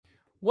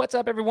What's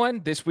up,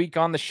 everyone? This week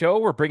on the show,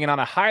 we're bringing on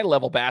a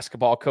high-level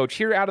basketball coach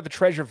here out of the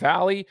Treasure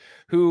Valley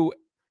who,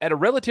 at a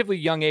relatively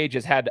young age,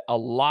 has had a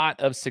lot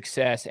of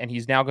success, and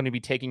he's now going to be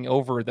taking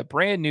over the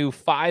brand new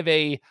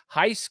 5A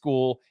high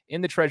school in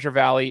the Treasure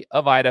Valley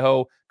of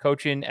Idaho,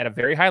 coaching at a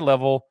very high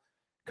level,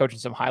 coaching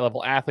some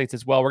high-level athletes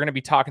as well. We're going to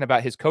be talking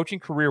about his coaching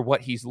career,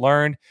 what he's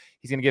learned.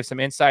 He's going to give some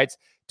insights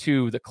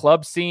to the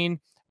club scene,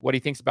 what he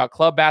thinks about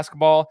club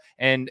basketball,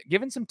 and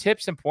giving some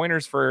tips and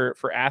pointers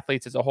for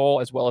athletes as a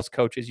whole, as well as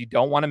coaches. You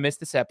don't want to miss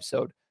this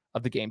episode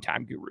of the Game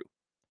Time Guru.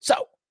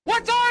 So,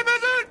 what time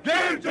is it?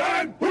 Game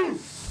time! Woo!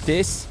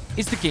 This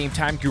is the Game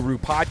Time Guru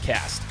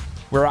podcast,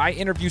 where I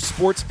interview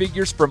sports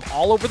figures from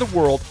all over the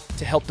world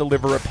to help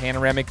deliver a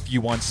panoramic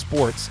view on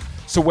sports.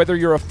 So whether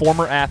you're a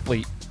former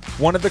athlete,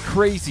 one of the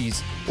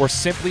crazies, or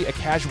simply a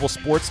casual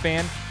sports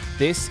fan,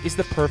 this is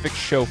the perfect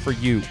show for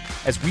you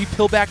as we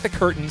peel back the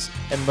curtains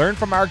and learn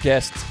from our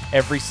guests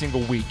every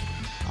single week.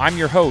 I'm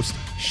your host,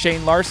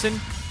 Shane Larson,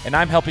 and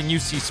I'm helping you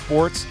see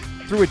sports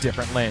through a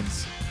different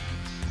lens.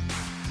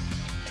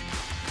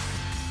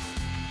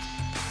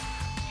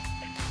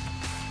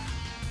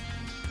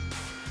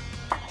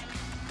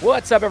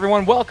 What's up,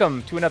 everyone?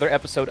 Welcome to another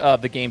episode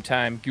of the Game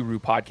Time Guru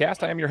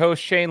podcast. I am your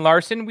host, Shane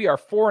Larson. We are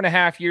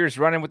 4.5 years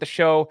running with the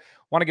show.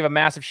 Want to give a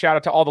massive shout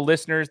out to all the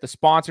listeners, the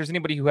sponsors,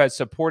 anybody who has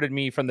supported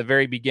me from the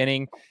very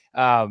beginning.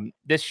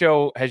 This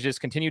show has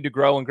just continued to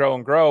grow and grow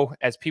and grow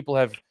as people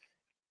have,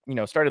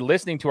 started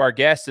listening to our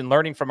guests and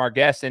learning from our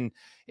guests. And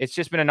it's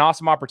just been an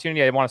awesome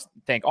opportunity. I want to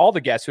thank all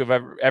the guests who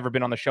have ever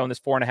been on the show in this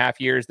 4.5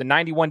 years, the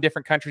 91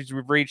 different countries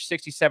we've reached,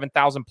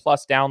 67,000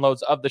 plus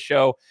downloads of the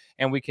show.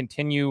 And we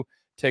continue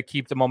to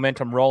keep the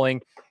momentum rolling.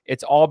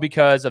 It's all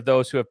because of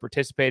those who have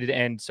participated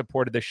and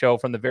supported the show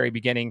from the very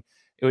beginning.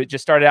 It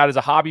just started out as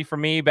a hobby for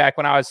me back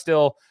when I was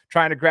still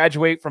trying to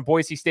graduate from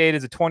Boise State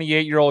as a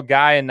 28-year-old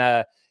guy,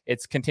 and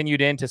it's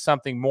continued into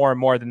something more and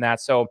more than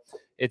that. So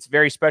it's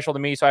very special to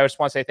me. So I just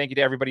want to say thank you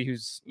to everybody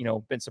who's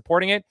been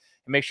supporting it,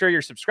 and make sure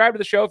you're subscribed to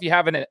the show. If you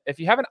have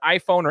an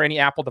iPhone or any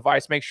Apple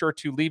device, make sure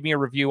to leave me a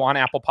review on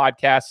Apple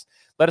Podcasts.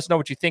 Let us know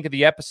what you think of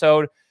the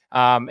episode.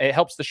 It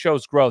helps the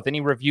show's growth.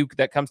 Any review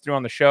that comes through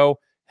on the show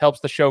helps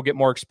the show get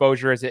more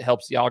exposure, as it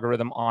helps the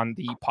algorithm on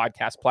the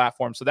podcast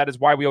platform. So that is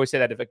why we always say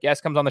that if a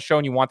guest comes on the show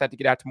and you want that to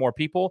get out to more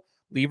people,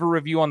 leave a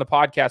review on the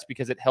podcast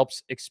because it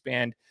helps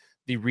expand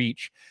the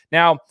reach.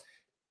 Now,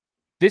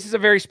 this is a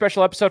very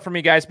special episode for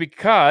me, guys,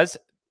 because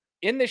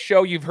in this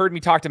show, you've heard me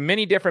talk to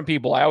many different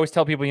people. I always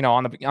tell people,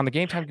 on the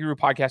Game Time Guru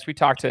podcast, we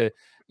talk to,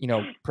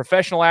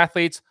 professional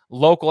athletes,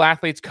 local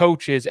athletes,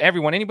 coaches,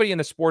 everyone, anybody in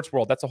the sports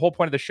world. That's the whole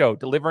point of the show.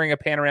 Delivering a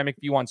panoramic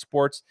view on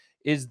sports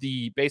is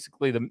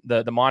basically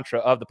the mantra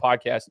of the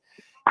podcast.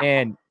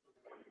 And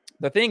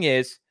the thing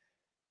is,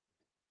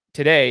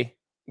 today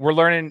we're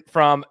learning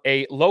from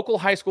a local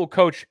high school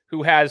coach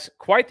who has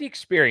quite the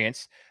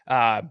experience. He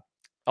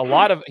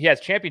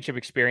has championship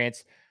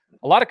experience,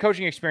 a lot of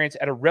coaching experience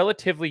at a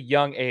relatively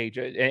young age,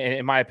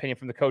 in my opinion,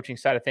 from the coaching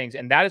side of things.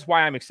 And that is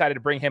why I'm excited to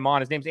bring him on.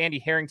 His name's Andy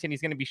Harrington.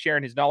 He's going to be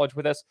sharing his knowledge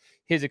with us,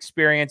 his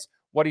experience,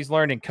 what he's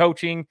learned in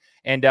coaching,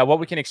 and what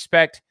we can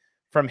expect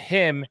from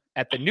him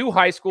at the new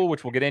high school,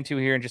 which we'll get into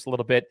here in just a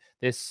little bit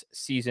this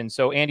season.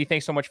 So, Andy,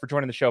 thanks so much for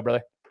joining the show,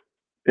 brother.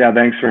 Yeah,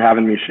 thanks for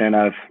having me, Shane.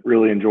 I've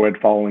really enjoyed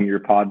following your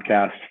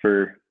podcast.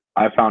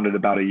 I found it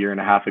about 1.5 years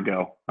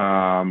ago,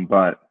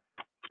 but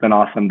it's been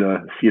awesome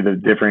to see the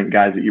different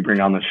guys that you bring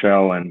on the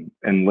show and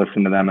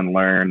listen to them and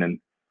learn, and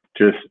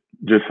just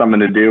something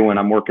to do when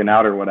I'm working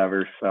out or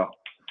whatever. So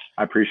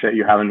I appreciate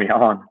you having me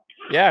on.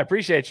 Yeah, I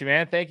appreciate you,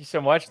 man. Thank you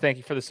so much. Thank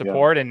you for the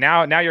support. Yeah. And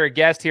now you're a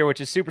guest here,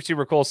 which is super,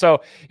 super cool.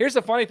 So here's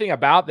the funny thing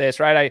about this,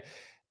 right?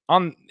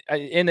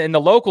 In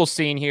the local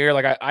scene here,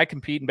 like I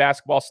compete in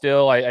basketball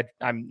still.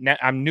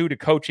 I'm new to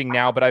coaching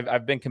now, but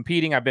I've been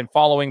competing. I've been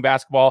following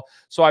basketball.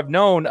 So I've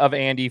known of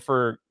Andy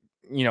for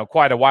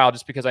quite a while,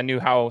 just because I knew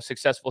how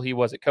successful he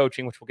was at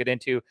coaching, which we'll get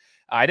into.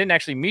 I didn't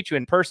actually meet you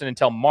in person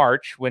until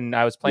March when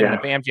I was playing in the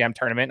BAM Jam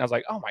tournament. And I was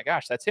like, oh my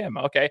gosh, that's him.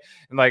 Okay.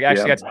 And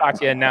actually got to talk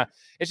to you. And now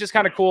it's just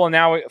kind of cool. And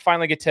now we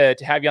finally get to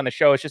have you on the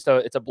show. It's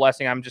a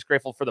blessing. I'm just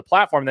grateful for the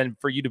platform, then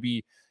for you to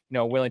be,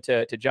 willing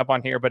to jump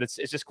on here, but it's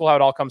just cool how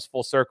it all comes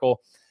full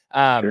circle.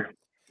 Sure.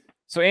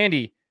 So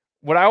Andy,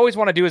 what I always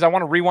want to do is I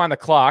want to rewind the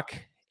clock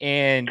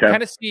and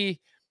kind of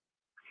see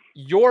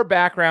your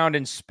background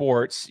in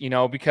sports,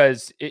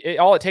 because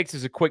all it takes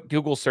is a quick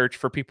Google search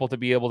for people to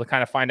be able to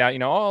kind of find out,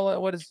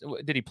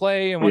 did he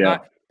play and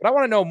whatnot. But I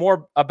want to know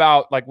more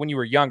about, like, when you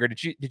were younger.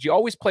 Did you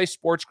always play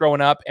sports growing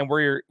up, and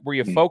were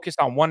you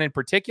focused on one in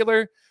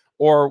particular,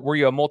 or were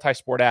you a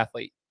multi-sport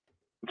athlete?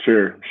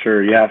 Sure.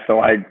 Yeah. So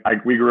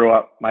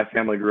my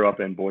family grew up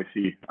in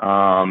Boise,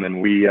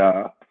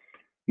 and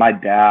my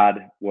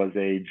dad was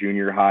a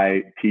junior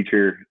high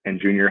teacher and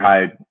junior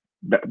high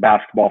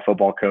basketball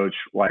football coach,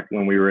 like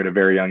when we were at a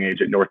very young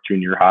age at North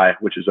Junior High,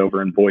 which is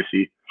over in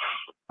Boise.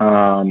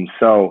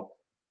 So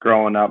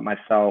growing up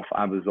myself,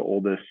 I was the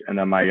oldest, and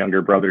then my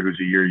younger brother, who's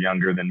a year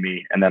younger than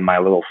me, and then my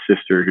little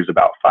sister, who's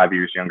about 5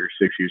 years younger,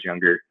 6 years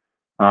younger.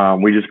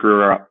 We just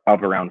grew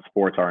up around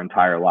sports our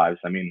entire lives.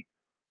 I mean,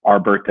 our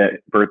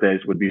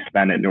birthdays would be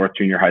spent at North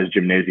Junior High's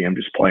gymnasium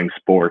just playing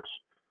sports.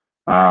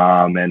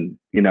 And,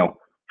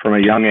 from a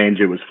young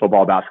age, it was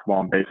football, basketball,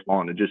 and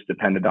baseball, and it just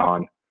depended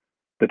on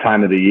the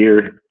time of the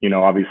year.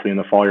 Obviously in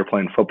the fall you're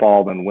playing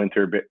football, then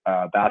winter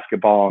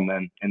basketball, and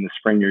then in the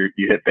spring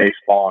you hit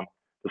baseball, and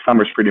the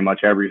summer's pretty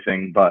much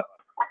everything. But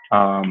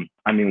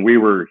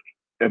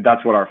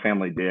that's what our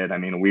family did.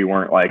 We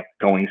weren't like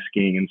going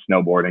skiing and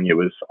snowboarding. It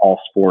was all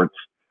sports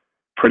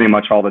pretty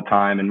much all the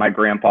time. And my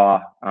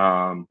grandpa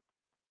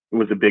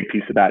was a big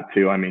piece of that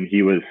too.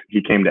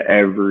 He came to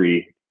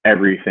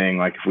everything.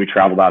 Like if we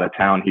traveled out of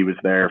town, he was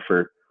there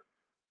for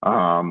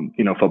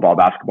football,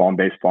 basketball, and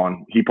baseball.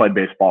 And he played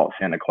baseball at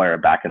Santa Clara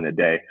back in the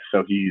day.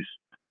 So he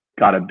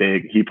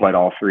played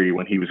all three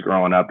when he was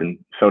growing up, and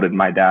so did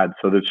my dad.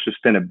 So it's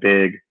just been a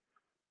big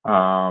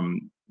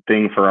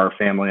thing for our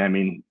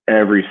family.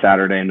 Every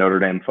Saturday, Notre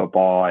Dame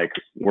football, like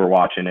we're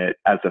watching it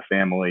as a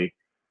family.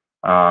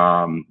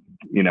 When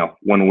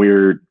we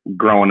were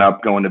growing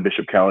up, going to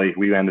Bishop Kelly,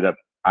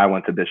 I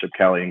went to Bishop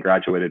Kelly and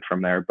graduated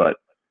from there. But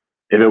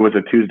if it was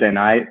a Tuesday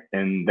night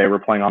and they were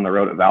playing on the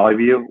road at Valley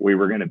View, we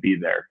were going to be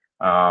there.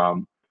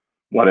 No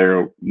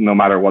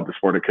matter what the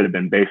sport, it could have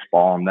been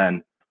baseball. And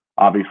then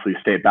obviously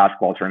state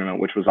basketball tournament,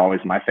 which was always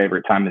my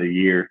favorite time of the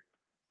year.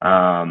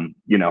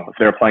 If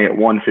they were playing at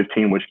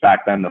 1:15, which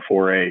back then the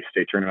 4A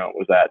state tournament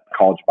was at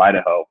College of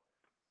Idaho,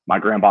 my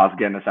grandpa's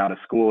getting us out of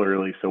school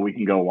early so we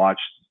can go watch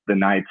the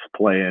Knights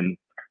playing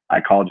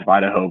at College of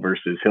Idaho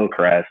versus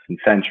Hillcrest and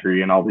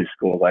Century and all these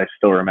schools. I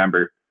still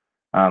remember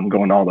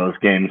going to all those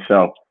games.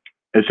 So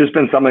it's just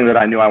been something that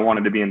I knew I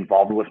wanted to be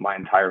involved with my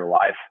entire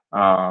life.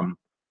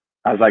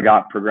 As I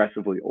got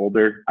progressively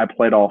older, I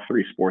played all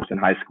three sports in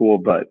high school,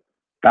 but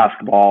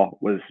basketball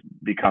was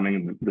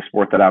becoming the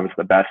sport that I was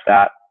the best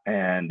at.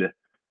 And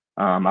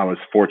I was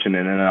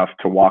fortunate enough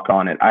to walk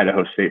on at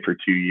Idaho State for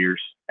 2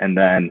 years. And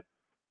then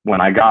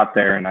when I got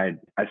there and I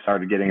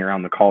started getting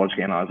around the college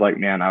game, I was like,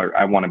 man,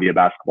 I want to be a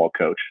basketball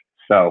coach.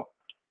 So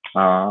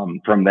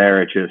from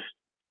there,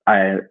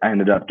 I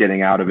ended up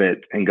getting out of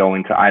it and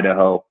going to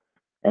Idaho.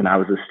 And I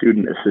was a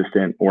student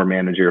assistant or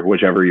manager,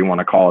 whichever you want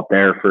to call it,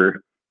 there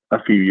for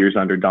a few years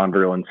under Don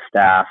Verlin's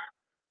staff.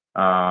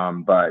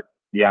 But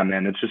yeah,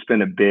 man, it's just been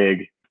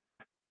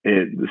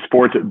the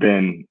sports have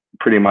been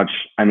pretty much,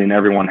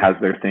 everyone has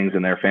their things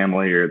in their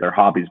family or their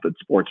hobbies, but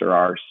sports are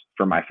ours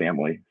for my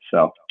family.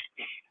 So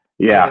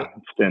yeah,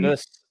 it's been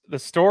the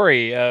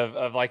story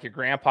of like your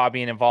grandpa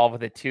being involved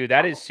with it too.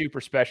 That is super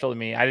special to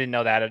me. I didn't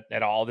know that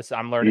at all.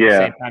 I'm learning at the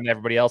same time that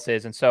everybody else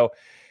is. And so,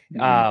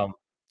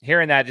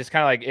 hearing that just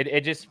kind of like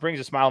it just brings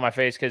a smile on my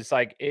face, because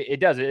like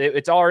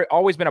it's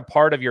always been a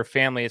part of your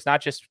family. It's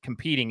not just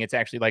competing; it's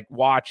actually like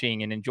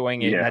watching and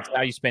enjoying it. And that's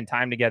how you spend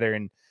time together,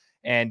 and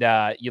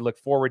you look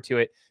forward to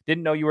it.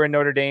 Didn't know you were a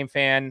Notre Dame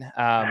fan.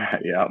 I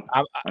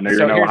know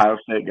you're an Ohio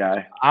State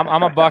guy.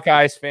 I'm a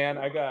Buckeyes fan.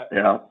 I got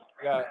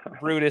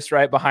Brutus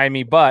right behind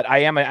me, but I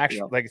am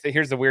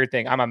here's the weird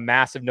thing. I'm a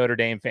massive Notre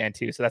Dame fan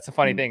too. So that's a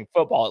funny thing,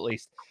 football at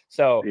least.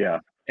 So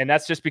and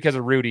that's just because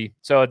of Rudy.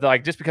 So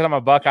like, just because I'm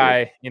a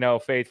Buckeye,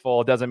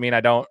 faithful, doesn't mean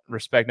I don't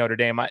respect Notre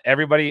Dame.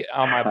 Everybody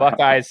on my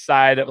Buckeyes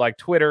side of like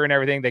Twitter and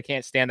everything, they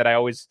can't stand that I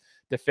always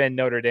defend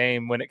Notre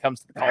Dame when it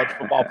comes to the college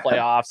football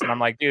playoffs. And I'm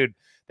like, dude,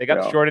 they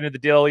got the short end of the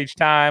deal each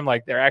time.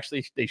 Like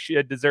they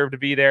should deserve to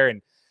be there.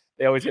 And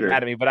they always get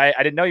mad at me, but I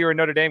didn't know you were a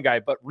Notre Dame guy.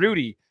 But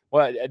Rudy,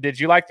 did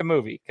you like the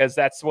movie? Because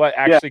that's what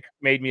actually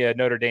made me a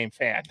Notre Dame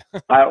fan.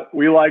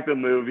 We like the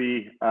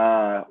movie.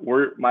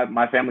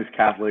 My family's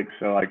Catholic,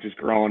 so like just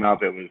growing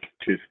up, it was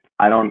just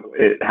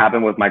it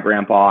happened with my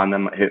grandpa, and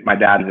then my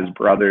dad and his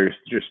brothers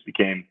just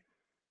became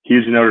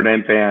huge Notre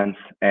Dame fans.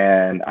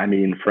 And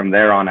from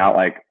there on out,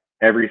 like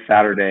every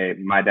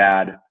Saturday, my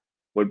dad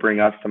would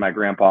bring us to my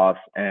grandpa's,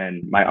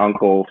 and my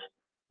uncles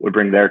would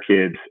bring their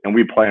kids, and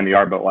we'd play in the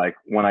yard. But like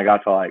when I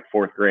got to like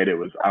fourth grade,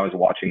 I was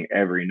watching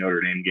every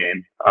Notre Dame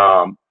game.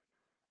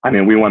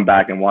 We went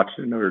back and watched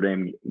the Notre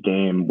Dame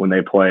game when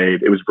they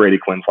played. It was Brady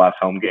Quinn's last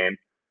home game,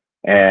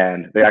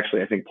 and they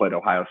actually, I think, played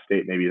Ohio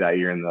State maybe that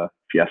year in the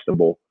Fiesta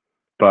Bowl.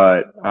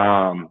 But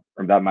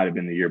or that might have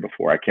been the year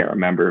before. I can't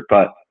remember.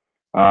 But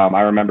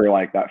I remember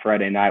like that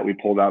Friday night, we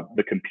pulled up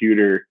the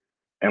computer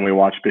and we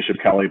watched Bishop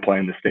Kelly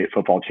playing the state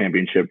football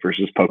championship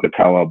versus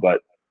Pocatello. But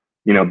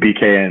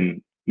BK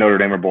and Notre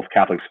Dame are both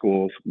Catholic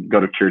schools, go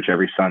to church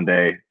every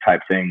Sunday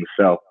type thing.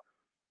 So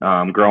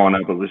growing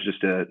up, it was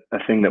just a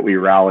thing that we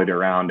rallied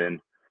around. And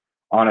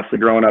honestly,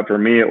 growing up for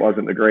me, it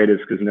wasn't the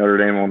greatest because Notre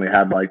Dame only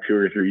had like 2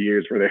 or 3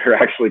 years where they were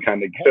actually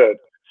kind of good.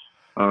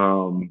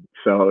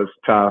 So it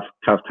was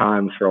tough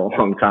times for a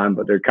long time,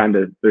 but they're kind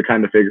of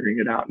figuring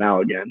it out now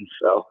again.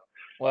 So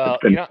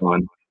it's been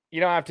fun. You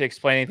don't have to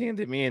explain anything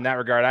to me in that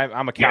regard.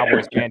 I'm a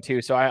Cowboys fan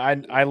too, so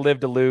I live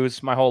to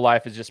lose. My whole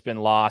life has just been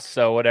lost.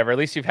 So whatever. At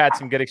least you've had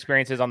some good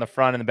experiences on the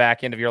front and the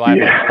back end of your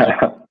life.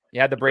 You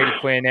had the Brady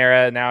Quinn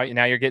era. Now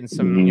you're getting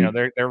some.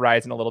 They're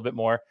rising a little bit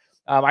more.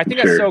 I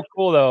think that's so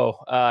cool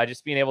though.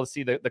 Just being able to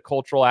see the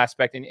cultural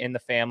aspect in the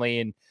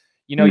family. And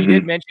you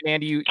did mention,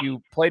 Andy,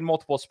 you played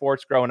multiple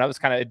sports growing up. It was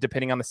kind of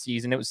depending on the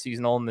season. It was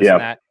seasonal and this and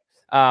that.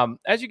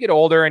 As you get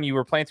older and you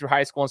were playing through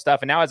high school and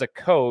stuff, and now as a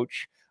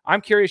coach,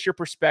 I'm curious your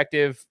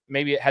perspective.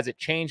 Maybe has it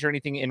changed or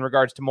anything in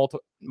regards to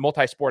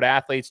multi-sport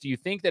athletes? Do you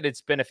think that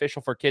it's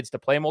beneficial for kids to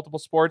play multiple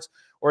sports,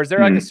 or is there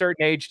like a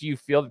certain age do you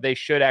feel that they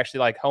should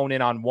actually like hone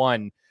in on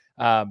one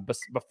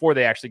before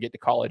they actually get to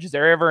college? Is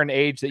there ever an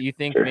age that you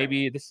think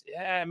maybe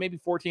maybe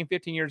 14,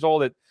 15 years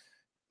old that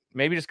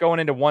maybe just going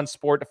into one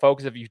sport to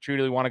focus if you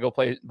truly want to go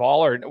play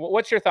ball? Or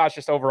what's your thoughts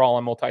just overall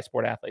on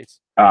multi-sport athletes?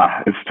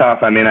 It's tough.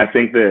 I mean, I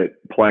think that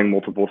playing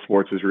multiple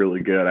sports is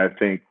really good. I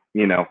think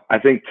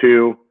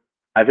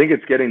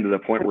it's getting to the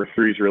point where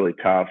 3 is really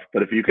tough,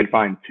 but if you can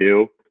find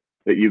 2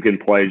 that you can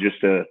play just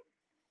to,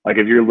 like,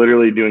 if you're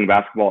literally doing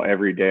basketball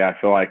every day, I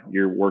feel like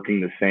you're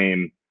working the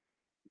same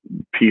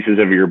pieces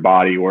of your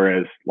body,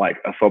 whereas like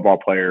a football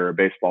player or a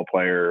baseball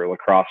player or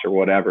lacrosse or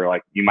whatever,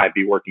 like you might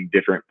be working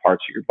different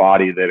parts of your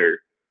body that are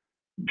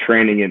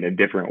training in a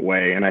different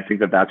way. And I think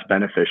that that's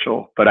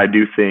beneficial. But I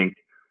do think,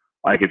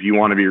 like, if you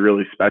want to be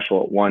really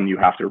special at one, you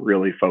have to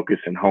really focus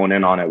and hone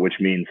in on it, which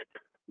means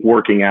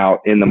working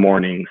out in the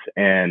mornings,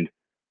 and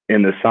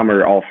in the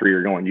summer, all 3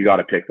 are going. You got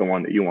to pick the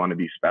one that you want to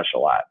be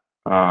special at.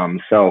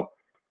 So,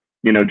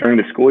 during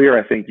the school year,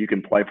 I think you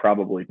can play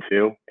probably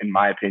 2, in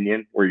my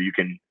opinion, where you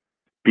can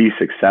be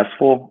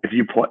successful. If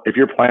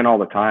you're playing all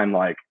the time,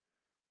 like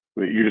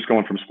you're just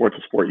going from sport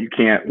to sport, you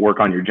can't work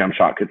on your jump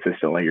shot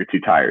consistently. You're too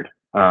tired.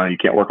 You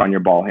can't work on your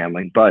ball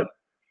handling, but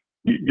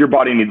your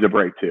body needs a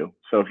break too.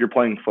 So if you're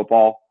playing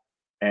football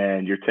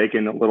and you're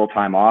taking a little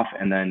time off,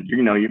 and then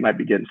you might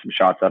be getting some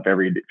shots up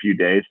every few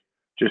days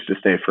just to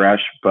stay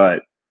fresh.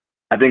 But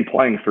I think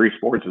playing 3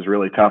 sports is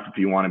really tough if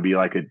you want to be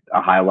like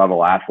a high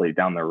level athlete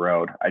down the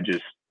road.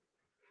 There's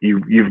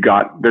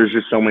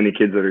just so many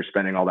kids that are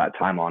spending all that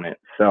time on it.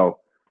 So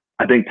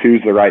I think 2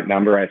 is the right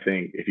number. I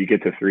think if you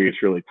get to 3,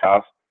 it's really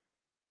tough.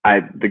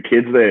 The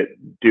kids that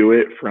do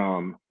it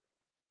from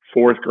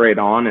 4th grade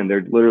on, and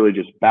they're literally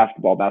just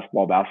basketball, I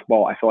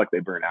feel like they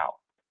burn out.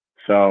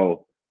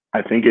 So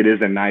I think it is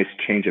a nice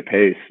change of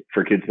pace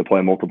for kids to play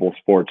multiple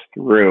sports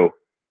through,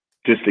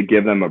 just to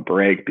give them a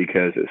break,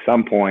 because at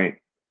some point,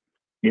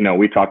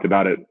 we talked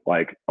about it,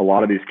 like a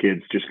lot of these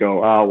kids just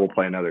go, oh, we'll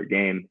play another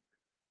game.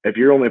 If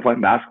you're only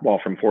playing basketball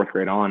from 4th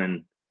grade on,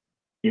 and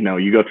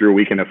you go through a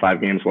weekend of 5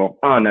 games, well,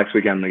 next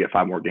weekend I'm gonna get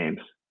 5 more games,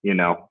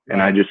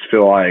 and I just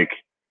feel like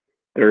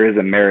there is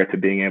a merit to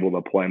being able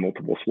to play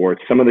multiple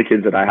sports. Some of the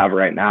kids that I have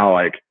right now,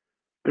 like,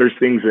 there's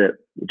things that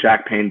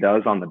Jack Payne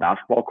does on the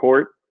basketball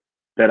court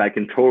that I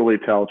can totally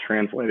tell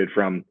translated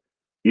from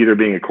either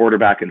being a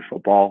quarterback in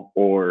football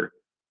or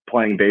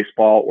playing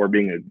baseball or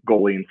being a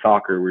goalie in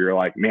soccer, where you're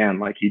like, man,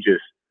 like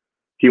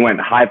he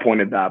went high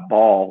pointed that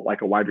ball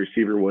like a wide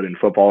receiver would in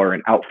football, or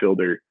an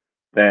outfielder,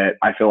 that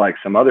I feel like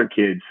some other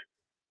kids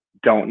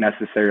don't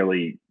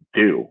necessarily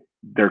do.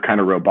 They're kind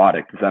of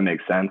robotic. Does that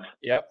make sense?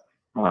 Yep.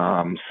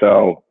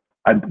 So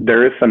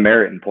there is some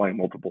merit in playing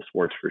multiple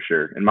sports for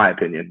sure, in my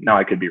opinion. Now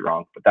I could be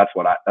wrong, but that's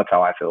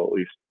how I feel, at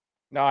least.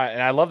 No,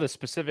 and I love the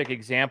specific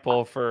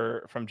example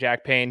from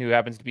Jack Payne, who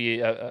happens to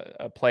be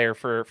a player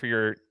for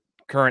your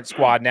current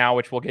squad now,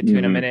 which we'll get to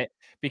in a minute,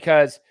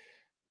 because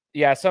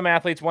some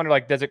athletes wonder,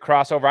 like, does it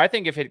cross over? I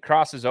think if it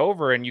crosses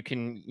over and you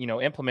can,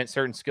 implement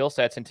certain skill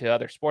sets into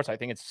other sports, I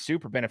think it's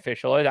super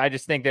beneficial. I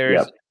just think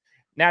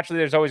naturally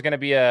there's always going to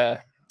be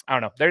I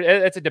don't know.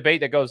 It's a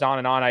debate that goes on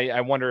and on.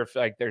 I wonder if,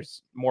 like,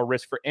 there's more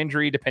risk for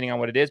injury depending on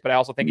what it is, but I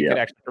also think it could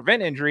actually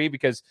prevent injury,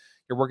 because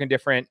you're working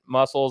different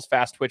muscles,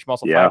 fast twitch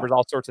muscle fibers,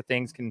 all sorts of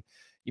things.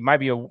 You might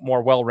be a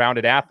more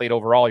well-rounded athlete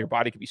overall. Your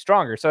body could be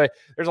stronger. So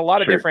there's a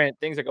lot of different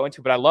things that go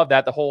into it, but I love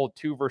that the whole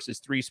 2 versus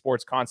 3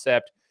 sports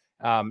concept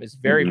is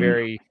very,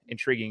 very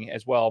intriguing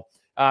as well.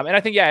 And I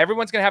think,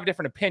 everyone's going to have a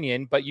different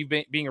opinion, but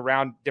being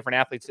around different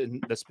athletes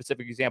in the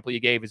specific example you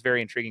gave is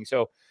very intriguing.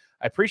 So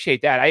I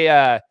appreciate that.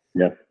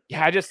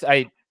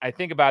 I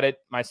think about it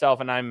myself,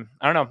 and I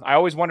don't know. I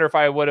always wonder if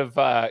I would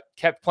have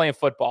kept playing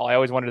football. I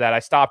always wondered that. I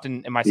stopped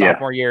in my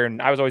sophomore year,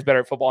 and I was always better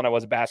at football than I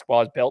was at basketball.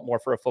 I was built more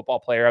for a football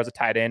player. I was a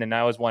tight end, and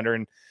I was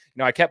wondering,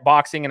 I kept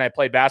boxing and I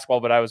played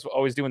basketball, but I was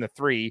always doing the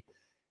 3,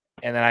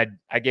 and then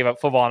I gave up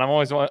football, and I'm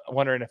always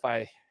wondering if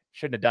I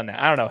shouldn't have done that.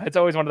 I don't know. It's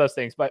always one of those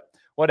things, but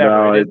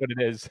whatever. It is what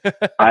it is.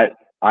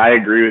 I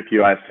agree with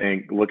you. I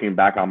think looking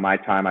back on my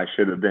time, I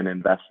should have been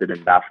invested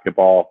in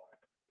basketball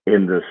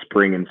in the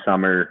spring and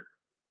summer,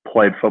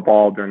 played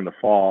football during the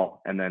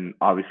fall, and then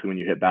obviously when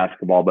you hit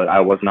basketball, but I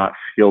was not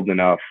skilled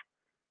enough,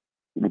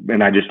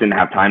 and I just didn't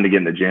have time to get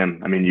in the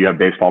gym. I mean, you have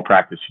baseball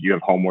practice, you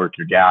have homework,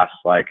 you're gassed.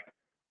 Like,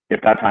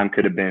 if that time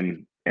could have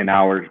been an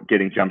hour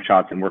getting jump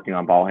shots and working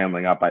on ball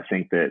handling up, I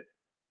think that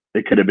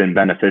it could have been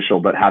beneficial.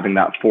 But having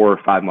that 4 or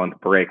 5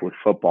 month break with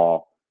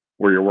football,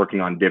 where you're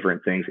working on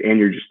different things and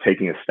you're just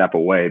taking a step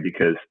away,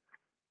 because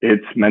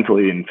it's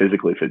mentally and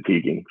physically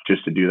fatiguing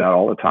just to do that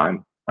all the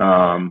time.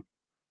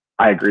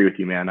 I agree with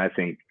you, man. I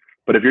think,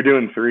 but if you're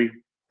doing 3,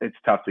 it's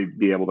tough to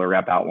be able to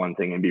rep out one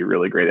thing and be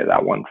really great at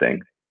that one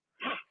thing,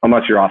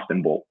 unless you're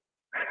Austin Bolt.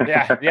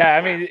 Yeah.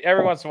 I mean,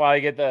 every once in a while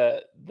you get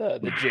the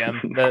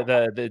gym,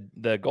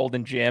 the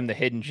golden gym, the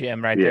hidden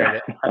gym right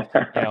there.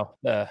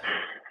 That,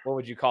 what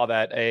would you call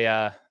that?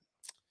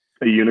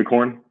 A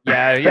unicorn.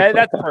 Yeah,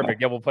 that's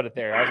perfect. Yeah, we'll put it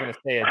there. I was going to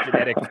say a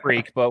genetic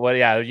freak, but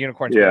yeah, the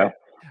unicorn's Yeah.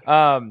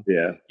 great.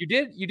 Yeah.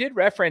 You did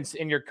reference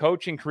in your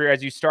coaching career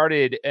as you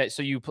started.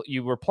 So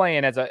you were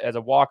playing as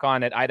a walk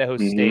on at Idaho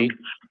State,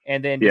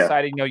 and then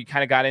decided you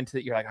kind of got into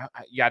it. You're like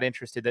you got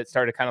interested. That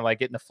started kind of like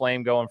getting the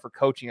flame going for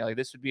coaching. You're like,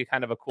 this would be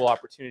kind of a cool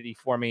opportunity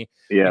for me.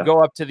 Yeah. You go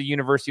up to the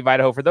University of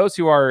Idaho. For those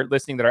who are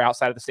listening that are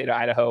outside of the state of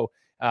Idaho,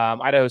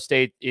 Idaho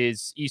State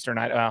is Eastern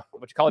Idaho.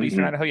 What you call it,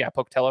 Eastern Idaho? Yeah,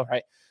 Pocatello,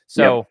 right?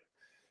 So. Yep.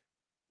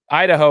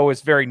 Idaho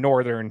is very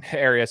northern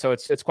area, so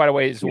it's quite a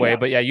ways away.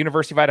 But yeah,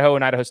 University of Idaho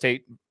and Idaho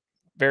State,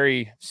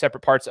 very separate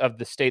parts of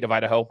the state of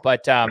Idaho.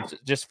 But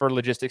just for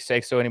logistics'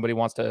 sake, so anybody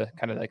wants to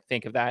kind of like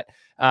think of that.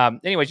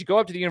 Anyways, you go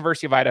up to the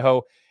University of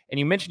Idaho, and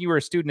you mentioned you were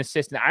a student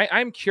assistant.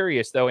 I'm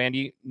curious though,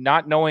 Andy,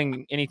 not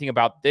knowing anything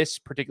about this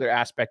particular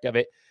aspect of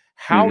it,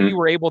 how you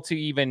were able to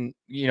even,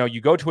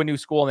 you go to a new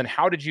school, and then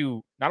how did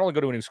you not only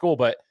go to a new school,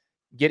 but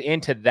get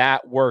into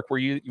that work? Were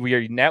you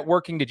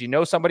networking? Did you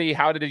know somebody?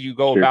 How did you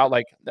go about,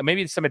 like,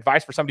 maybe some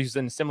advice for somebody who's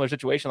in a similar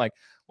situation? Like,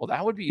 well,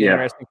 that would be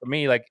interesting for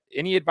me. Like,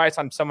 any advice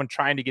on someone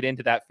trying to get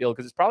into that field?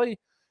 Because it's probably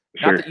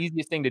not the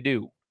easiest thing to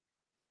do.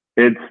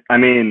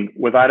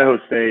 With Idaho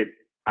State,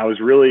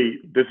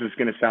 this is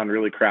going to sound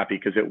really crappy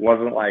because it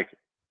wasn't like,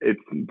 it's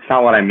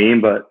not what I mean,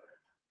 but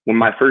when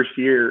my first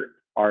year,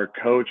 our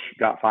coach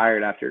got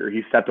fired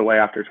he stepped away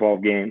after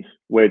 12 games,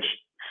 which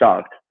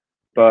sucked.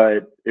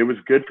 But it was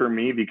good for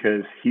me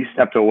because he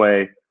stepped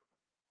away,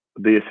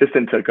 the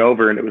assistant took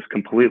over, and it was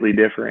completely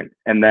different.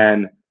 And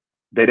then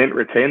they didn't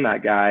retain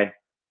that guy.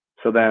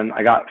 So then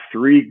I got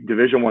 3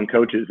 Division I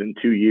coaches in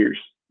 2 years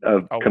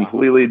of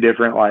completely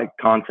different like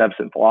concepts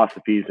and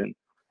philosophies and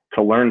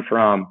to learn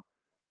from.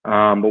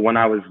 But when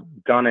I was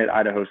done at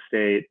Idaho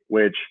State,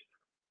 which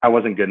I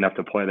wasn't good enough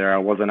to play there, I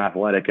wasn't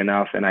athletic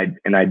enough, and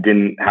I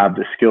didn't have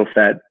the skill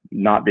set,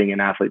 not being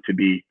an athlete, to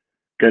be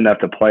good enough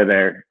to play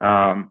there.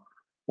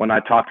 When I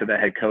talked to the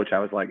head coach, I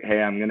was like,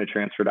 hey, I'm going to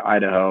transfer to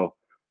Idaho.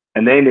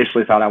 And they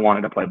initially thought I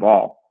wanted to play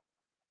ball.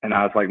 And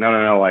I was like,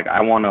 no. Like,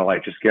 I want to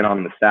like just get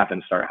on the staff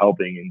and start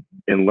helping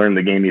and learn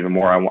the game even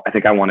more. I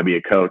think I want to be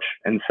a coach.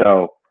 And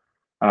so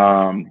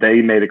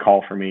they made a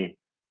call for me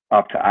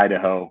up to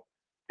Idaho.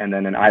 And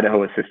then an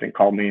Idaho assistant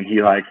called me, and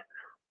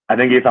I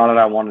think he thought that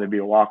I wanted to be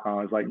a walk-on.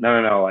 I was like,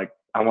 no. Like,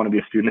 I want to be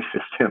a student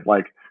assistant.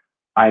 Like,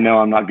 I know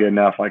I'm not good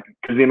enough. Like,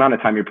 because the amount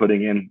of time you're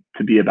putting in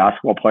to be a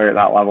basketball player at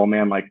that level,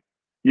 man, like,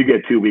 you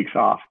get 2 weeks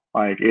off.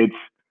 Like, it's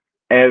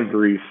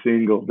every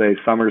single day,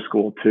 summer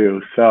school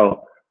too.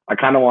 So I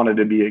kind of wanted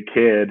to be a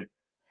kid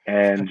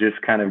and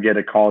just kind of get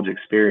a college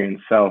experience.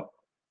 So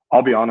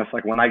I'll be honest,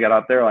 like, when I got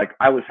up there, like,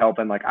 I was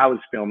helping, like, I was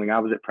filming, I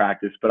was at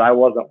practice, but I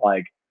wasn't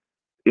like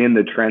in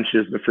the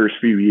trenches the first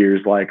few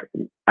years, like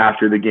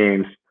after the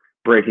games,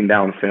 breaking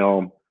down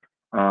film.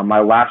 My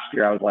last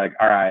year, I was like,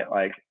 all right,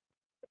 like,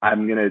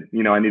 I'm going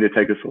to, I need to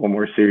take this a little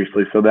more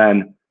seriously. So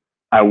then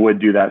I would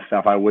do that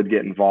stuff. I would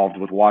get involved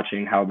with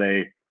watching how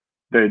the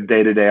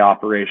day-to-day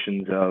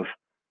operations of,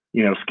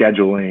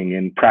 scheduling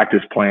and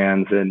practice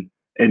plans and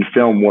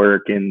film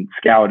work and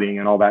scouting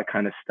and all that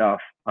kind of stuff.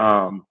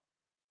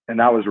 And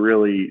that was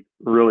really,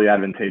 really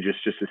advantageous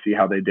just to see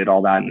how they did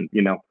all that and,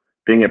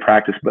 being at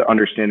practice, but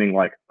understanding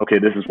like, okay,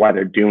 this is why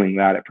they're doing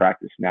that at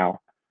practice now.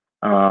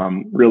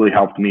 Really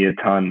helped me a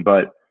ton.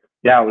 But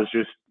yeah, it was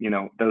just,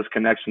 those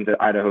connections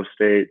at Idaho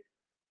State.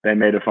 They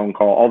made a phone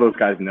call. All those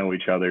guys know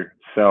each other.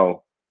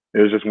 So it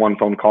was just one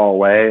phone call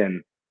away,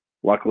 and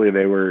luckily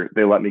they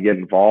let me get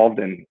involved,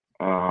 and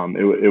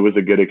it was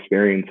a good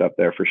experience up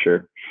there for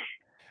sure.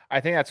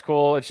 I think that's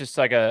cool. It's just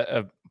like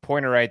a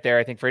pointer right there.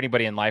 I think for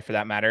anybody in life, for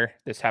that matter,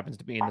 this happens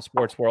to be in the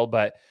sports world,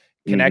 but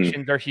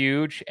connections are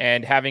huge,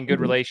 and having good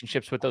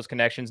relationships with those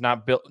connections,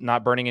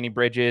 not burning any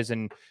bridges,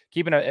 and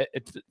keeping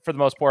for the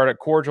most part, a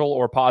cordial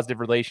or positive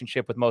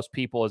relationship with most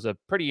people is a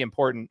pretty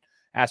important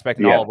aspect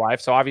in all of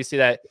life. So obviously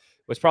that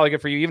was probably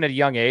good for you, even at a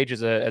young age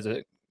as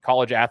a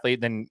college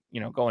athlete, then,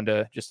 going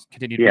to just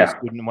continue to be a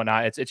student and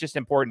whatnot. It's just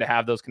important to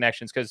have those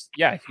connections because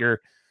your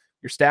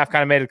staff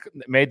kind of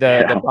made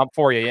the bump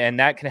for you, and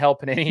that can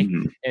help in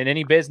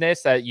any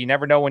business that you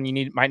never know when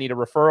you might need a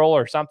referral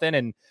or something,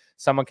 and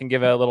someone can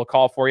give a little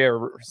call for you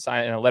or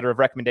sign a letter of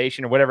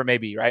recommendation or whatever it may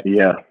be. Right.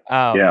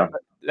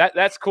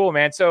 That's cool,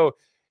 man. So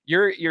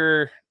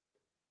you're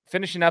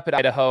finishing up at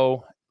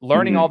Idaho,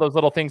 learning all those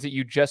little things that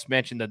you just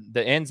mentioned,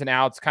 the ins and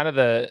outs, kind of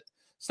the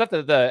stuff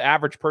that the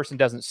average person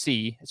doesn't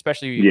see,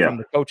 especially from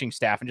the coaching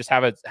staff, and just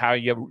how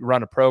you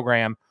run a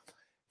program.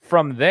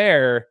 From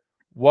there,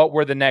 what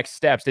were the next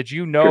steps? Did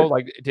you know,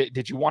 like,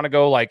 did you want to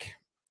go like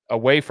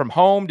away from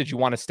home? Did you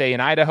want to stay in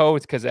Idaho?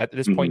 It's because at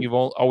this point you've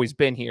always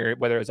been here,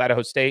 whether it was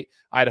Idaho State,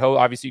 Idaho.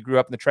 Obviously, you grew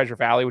up in the Treasure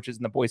Valley, which is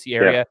in the Boise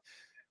area.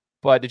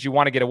 But did you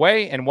want to get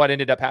away? And what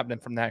ended up happening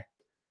from there?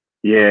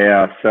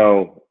 Yeah,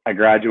 so I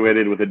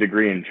graduated with a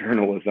degree in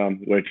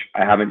journalism, which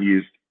I haven't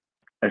used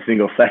a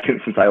single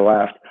second since I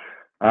left.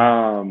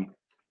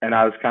 And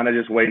I was kind of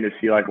just waiting to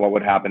see like what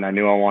would happen. I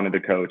knew I wanted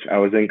to coach. I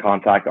was in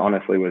contact,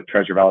 honestly, with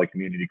Treasure Valley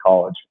Community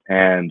College.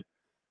 And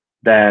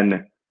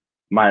then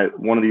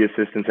one of the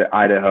assistants at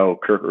Idaho,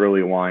 Kirk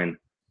Earlywine,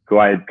 who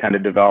I had kind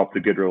of developed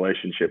a good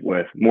relationship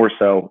with. More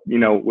so,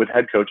 with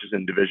head coaches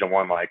in Division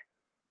I, like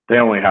they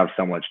only have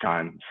so much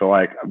time. So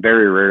like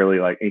very rarely,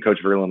 like, and Coach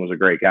Verlin was a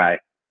great guy,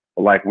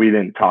 but like we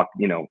didn't talk,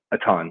 a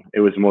ton. It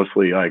was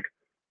mostly like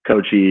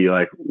coachy,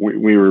 like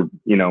we were,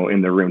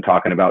 in the room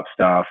talking about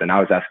stuff, and I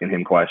was asking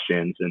him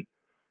questions.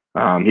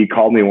 And he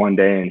called me one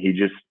day and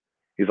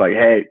he's like,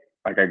 hey,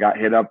 like I got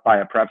hit up by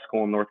a prep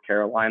school in North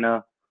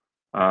Carolina.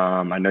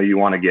 I know you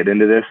want to get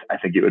into this. I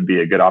think it would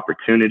be a good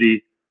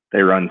opportunity.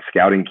 They run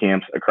scouting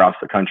camps across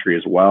the country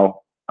as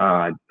well.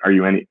 Are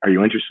you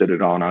interested at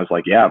all? And I was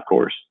like, yeah, of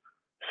course.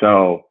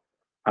 So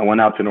I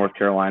went out to North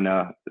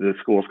Carolina. The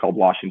school is called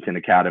Washington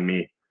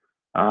Academy.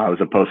 It was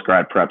a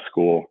post-grad prep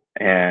school,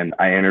 and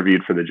I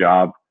interviewed for the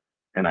job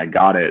and I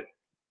got it.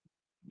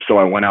 So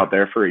I went out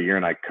there for a year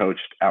and I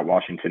coached at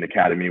Washington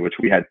Academy, which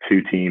we had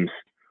 2 teams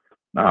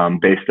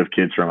based of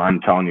kids from,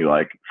 I'm telling you,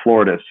 like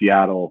Florida,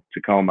 Seattle,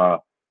 Tacoma,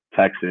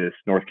 Texas,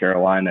 North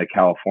Carolina,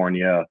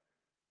 California,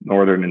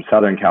 Northern and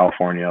Southern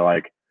California.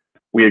 Like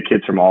we had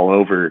kids from all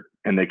over,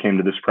 and they came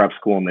to this prep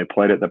school and they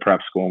played at the prep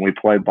school, and we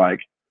played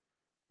like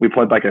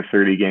a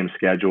 30 game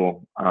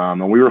schedule.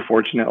 And we were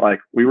fortunate.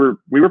 Like we were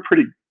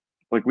pretty,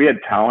 like we had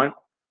talent.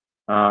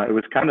 It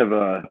was kind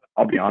of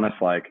I'll be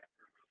honest, like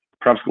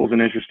prep school is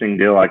an interesting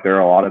deal. Like there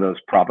are a lot of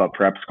those prop up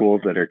prep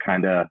schools that are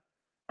kind of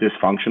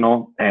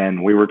dysfunctional,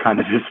 and we were kind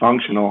of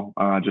dysfunctional.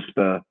 Just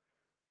the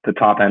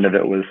top end of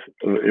it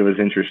was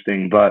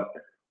interesting, but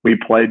we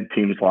played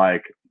teams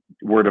like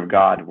Word of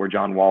God, where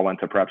John Wall went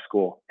to prep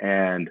school,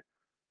 and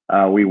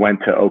we went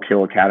to Oak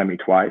Hill Academy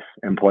twice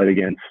and played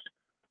against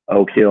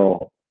Oak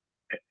Hill,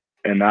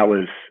 and that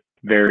was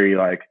very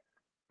like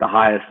the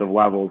highest of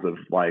levels of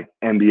like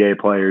NBA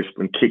players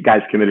and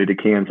guys committed to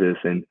Kansas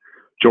and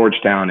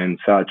Georgetown and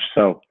such.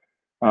 So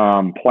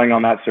playing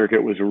on that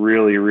circuit was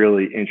really,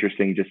 really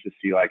interesting, just to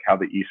see like how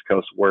the East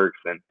Coast works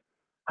and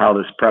how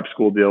this prep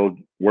school deal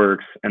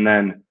works. And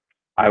then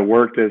I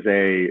worked as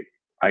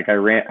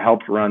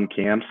helped run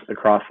camps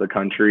across the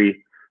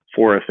country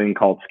for a thing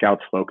called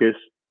Scouts Focus.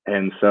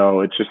 And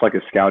so it's just like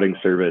a scouting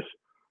service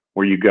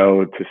where you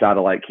go to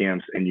satellite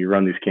camps and you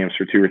run these camps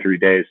for 2 or 3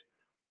 days,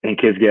 and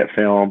kids get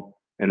film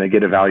and they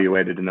get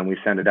evaluated. And then we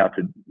send it out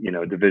to,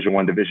 Division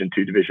I, Division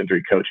II, Division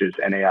III coaches,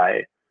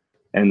 NAIA.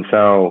 And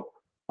so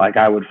like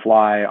I would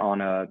fly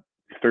on a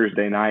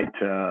Thursday night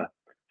to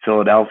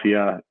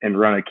Philadelphia and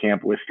run a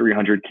camp with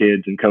 300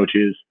 kids and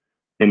coaches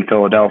in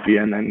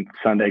Philadelphia, and then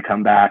Sunday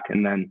come back,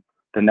 and then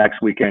the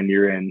next weekend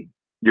you're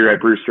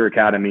at Brewster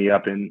Academy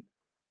up in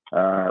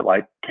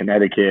like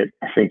Connecticut,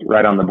 I think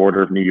right on the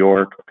border of New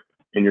York,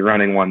 and you're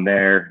running one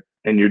there,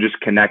 and you're just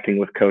connecting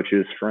with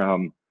coaches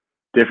from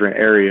different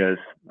areas.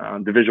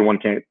 Division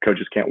I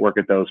coaches can't work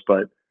at those,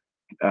 but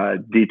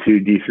D2,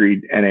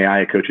 D3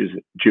 NAIA coaches,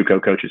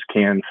 JUCO coaches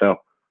can. So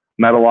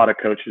met a lot of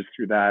coaches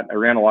through that. I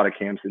ran a lot of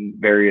camps in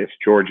various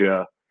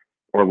Georgia,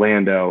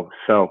 Orlando.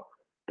 So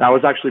that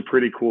was actually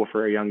pretty cool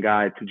for a young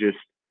guy to just,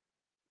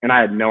 and I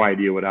had no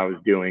idea what I was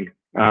doing.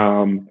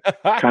 Kind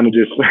of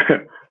just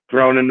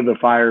thrown into the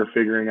fire,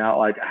 figuring out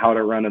like how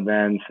to run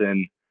events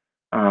and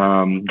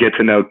get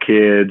to know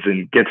kids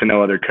and get to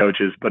know other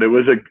coaches. But it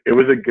was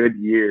a good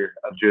year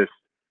of just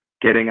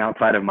getting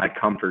outside of my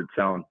comfort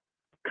zone,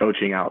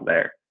 coaching out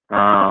there.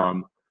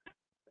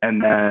 And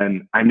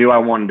then I knew I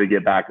wanted to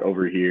get back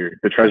over here.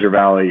 The Treasure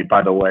Valley,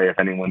 by the way, if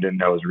anyone didn't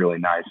know, is really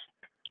nice.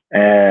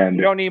 And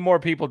you don't need more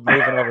people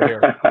moving over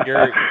here.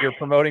 You're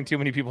promoting too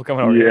many people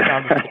coming over here.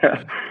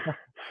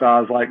 So I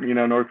was like,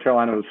 North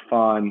Carolina was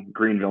fun,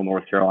 Greenville,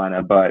 North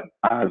Carolina, but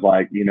I was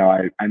like,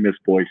 I miss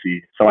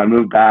Boise. So I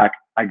moved back.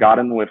 I got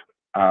in with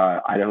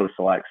Idaho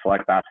Select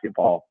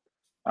basketball.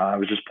 I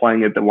was just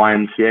playing at the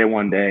YMCA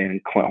one day,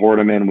 and Clint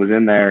Hordeman was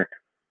in there,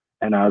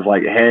 and I was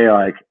like, hey,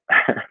 like,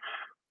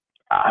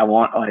 I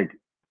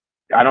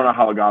don't know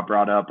how it got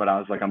brought up, but I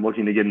was like, I'm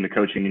looking to get into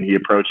coaching, and he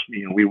approached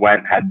me, and we went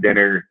and had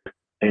dinner,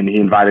 and he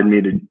invited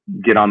me to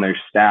get on their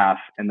staff.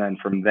 And then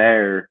from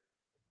there,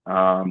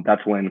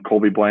 that's when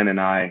Colby Blaine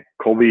and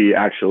Colby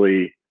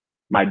actually,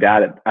 my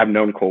dad, I've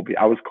known Colby.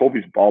 I was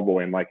Colby's ball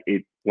boy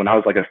when I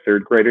was like a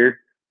 3rd grader.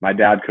 My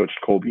dad coached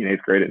Colby in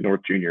 8th grade at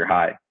North Junior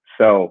High.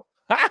 So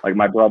like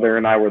my brother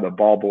and I were the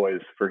ball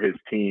boys for his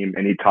team,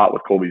 and he taught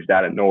with Colby's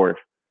dad at North.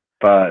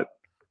 But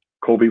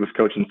Colby was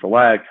coaching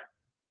select,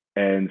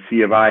 and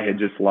C of I had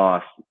just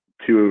lost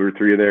 2 or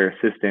 3 of their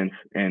assistants,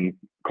 and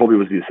Colby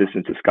was the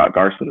assistant to Scott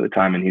Garson at the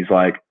time. And he's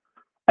like,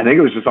 I think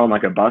it was just on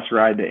like a bus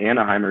ride to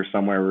Anaheim or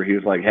somewhere, where he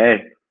was like,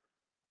 hey,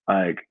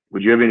 like,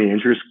 would you have any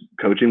interest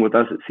coaching with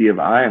us at C of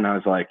I? And I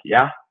was like,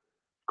 yeah,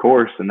 of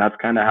course. And that's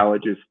kind of how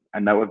I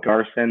met with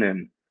Garson,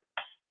 and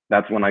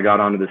that's when I got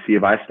onto the C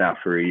of I staff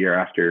for a year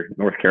after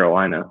North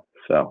Carolina.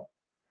 So.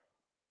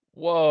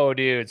 Whoa,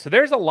 dude. So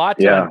there's a lot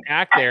to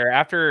unpack there.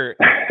 After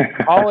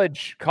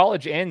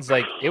college ends,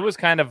 like it was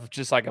kind of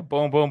just like a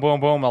boom, boom, boom,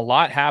 boom, a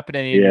lot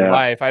happening in your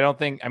life.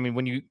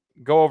 When you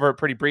go over it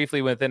pretty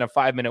briefly within a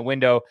 5-minute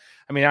window,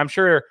 I'm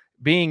sure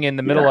being in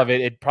the middle of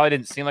it, it probably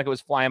didn't seem like it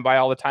was flying by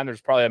all the time.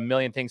 There's probably a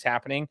million things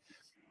happening.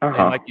 And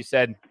like you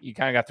said, you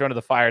kind of got thrown to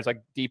the fire. It's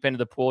like deep into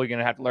the pool. You're going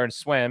to have to learn to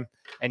swim.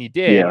 And you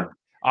did. Yeah.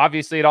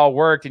 Obviously, it all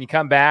worked. And you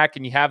come back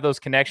and you have those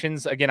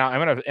connections. Again,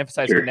 I'm going to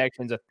emphasize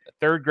connections. A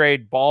third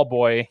grade ball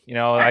boy,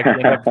 like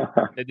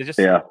just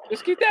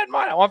keep that in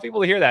mind. I want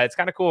people to hear that. It's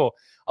kind of cool.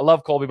 I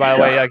love Colby, by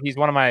the way. Like, he's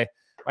one of my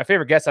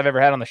favorite guests I've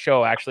ever had on the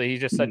show, actually. He's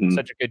just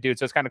such a good dude.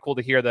 So it's kind of cool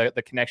to hear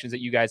the connections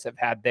that you guys have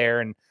had there,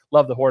 and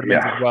love the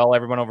Hordemans as well.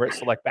 Everyone over at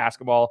Select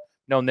Basketball,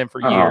 known them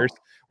for years,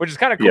 which is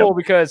kind of cool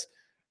because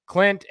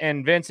Clint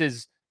and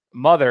Vince's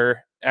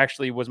mother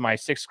actually was my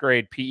 6th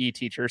grade PE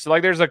teacher. So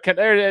like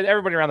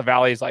everybody around the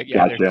valley is like,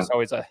 there's just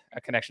always a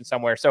connection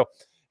somewhere. So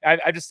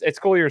I just, it's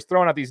cool you're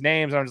throwing out these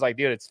names. And I'm just like,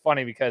 dude, it's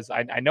funny because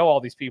I know all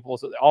these people,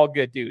 so they're all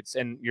good dudes,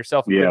 and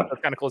yourself. Yeah.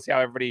 It's kind of cool to see how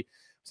everybody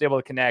was able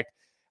to connect.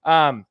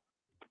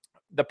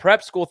 The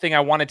prep school thing I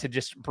wanted to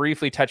just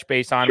briefly touch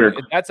base on. Sure.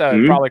 That's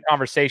probably a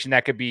conversation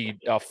that could be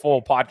a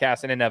full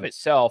podcast in and of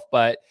itself,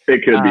 but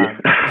it could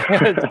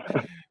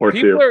be. Or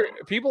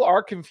people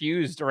are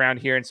confused around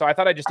here. And so I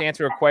thought I'd just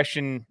answer a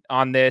question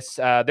on this.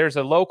 There's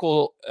a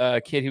local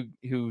kid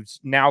who's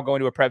now going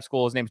to a prep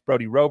school. His name's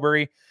Brody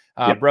Robury.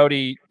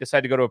 Brody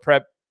decided to go to a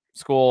prep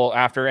school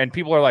after, and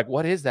people are like,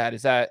 what is that?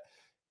 Is that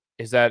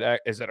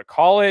a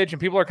college? And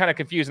people are kind of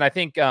confused. And I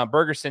think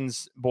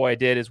Bergerson's boy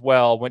did as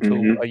well. Went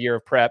to a year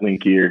of prep.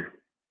 Link year.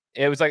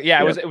 It was like,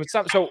 it was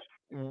something. So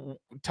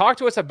talk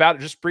to us about it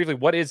just briefly.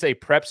 What is a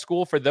prep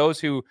school for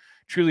those who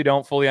truly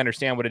don't fully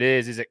understand what it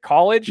is? Is it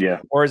college?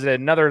 Or is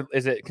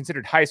it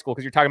considered high school?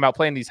 Because you're talking about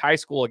playing these high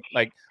school,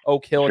 like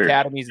Oak Hill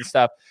academies and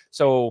stuff.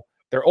 So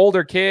they're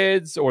older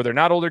kids, or they're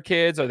not older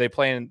kids? Are they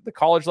playing the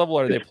college level,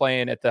 or are they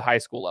playing at the high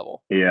school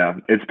level? Yeah,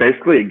 it's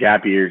basically a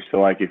gap year. So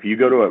like if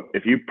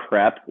you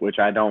prep, which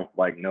I don't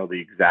know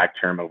the exact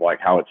term of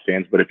how it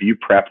stands, but if you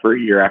prep for a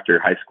year after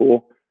high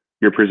school,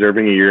 you're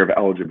preserving a year of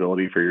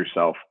eligibility for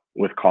yourself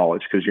with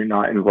college because you're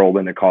not enrolled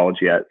into college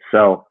yet.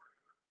 So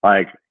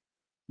like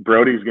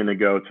Brody's going to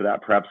go to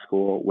that prep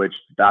school, which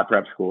that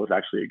prep school is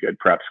actually a good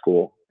prep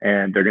school,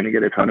 and they're going to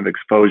get a ton of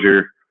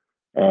exposure.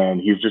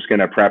 And he's just going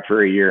to prep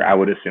for a year. I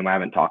would assume. I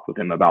haven't talked with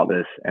him about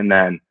this. And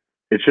then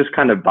it's just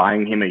kind of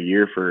buying him a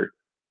year for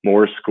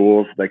more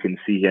schools that can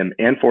see him,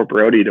 and for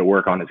Brody to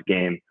work on his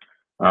game.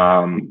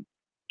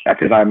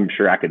 Because I'm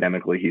sure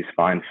academically he's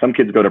fine. Some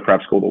kids go to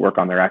prep school to work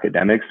on their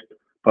academics,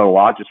 but a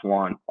lot just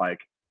want,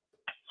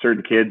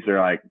 certain kids are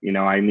like,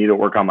 I need to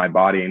work on my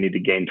body. I need to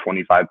gain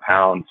 25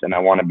 pounds and I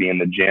want to be in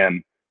the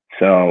gym.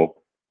 So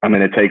I'm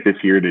going to take this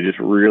year to just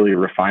really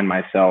refine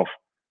myself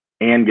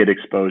and get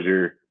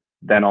exposure.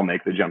 Then I'll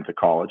make the jump to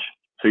college.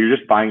 So you're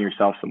just buying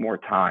yourself some more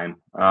time,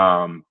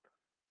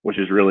 which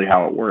is really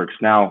how it works.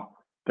 Now,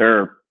 there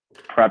are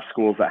prep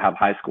schools that have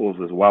high schools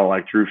as well.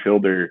 Like Drew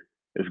Fielder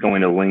is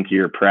going to Link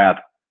Year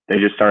Prep. They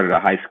just started a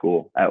high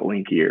school at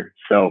Link Year.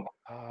 So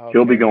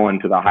he'll be going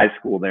to the high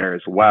school there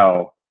as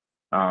well.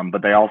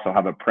 But they also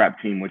have a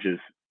prep team, which is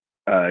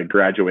a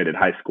graduated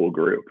high school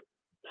group.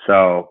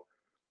 So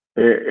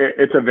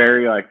it's a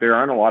very, there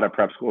aren't a lot of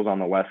prep schools on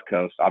the West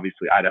Coast.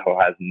 Obviously, Idaho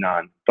has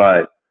none.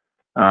 But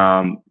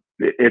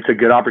it's a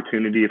good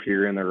opportunity if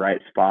you're in the right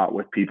spot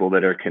with people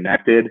that are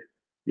connected.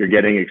 You're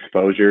getting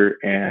exposure,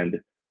 and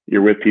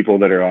you're with people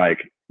that are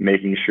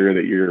making sure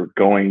that you're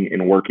going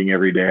and working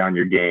every day on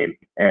your game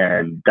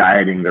and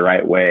dieting the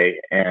right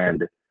way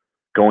and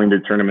going to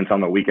tournaments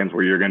on the weekends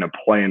where you're going to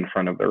play in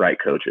front of the right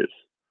coaches.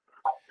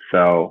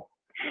 So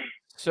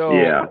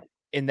yeah,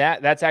 in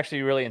that's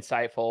actually really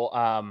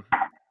insightful.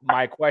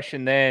 My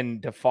question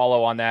then to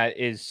follow on that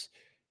is,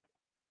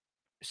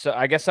 so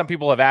I guess some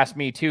people have asked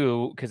me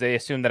too, because they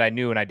assume that I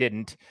knew and I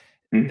didn't.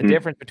 The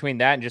difference between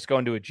that and just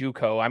going to a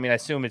JUCO, I mean, I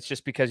assume it's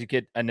just because you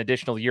get an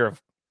additional year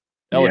of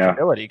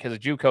eligibility, because a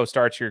JUCO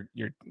starts your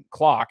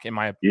clock in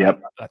my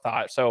I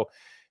thought. So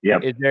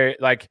is there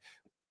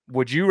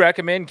would you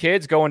recommend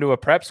kids going to a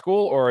prep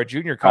school or a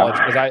junior college?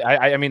 Because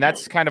I mean,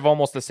 that's kind of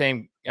almost the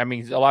same. I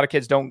mean, a lot of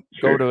kids don't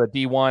go to a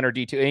D1 or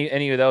D2,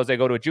 any of those. They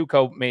go to a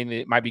JUCO, mainly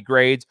it might be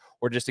grades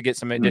or just to get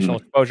some additional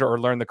exposure or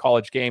learn the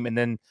college game. And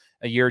then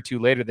a year or two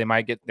later, they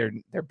might get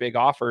their big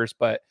offers.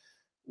 But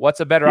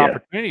what's a better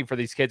opportunity for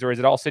these kids, or is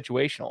it all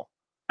situational?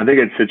 I think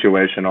it's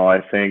situational.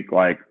 I think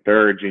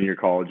there are junior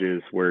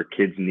colleges where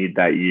kids need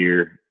that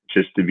year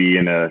just to be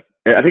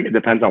I think it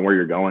depends on where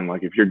you're going.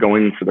 If you're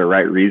going for the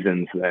right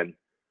reasons, then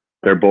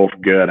they're both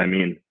good. I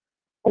mean,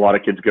 a lot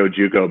of kids go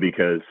JUCO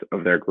because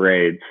of their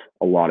grades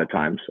a lot of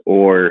times,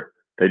 or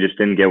they just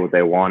didn't get what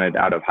they wanted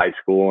out of high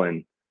school.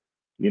 And,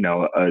 you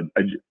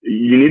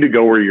need to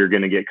go where you're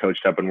going to get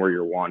coached up and where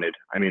you're wanted.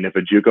 I mean, if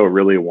a JUCO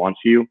really wants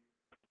you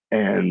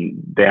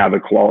and they have a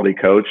quality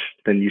coach,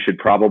 then you should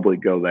probably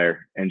go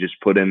there and just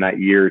put in that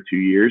year or 2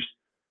 years,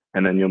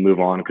 and then you'll move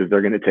on because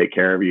they're going to take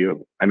care of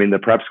you. I mean, the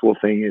prep school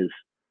thing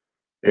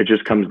it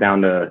just comes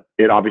down to,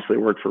 it obviously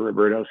worked for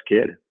Roberto's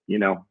kid.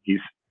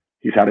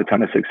 He's had a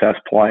ton of success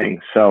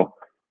playing. So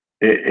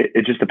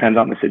it just depends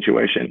on the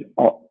situation.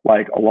 A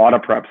lot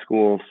of prep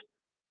schools,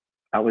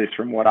 at least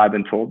from what I've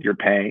been told, you're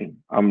paying,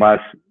 unless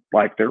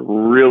they're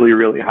really,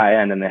 really high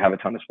end and they have a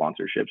ton of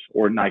sponsorships,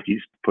 or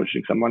Nike's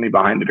pushing some money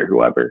behind it, or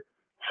whoever.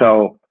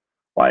 So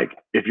Like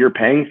if you're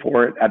paying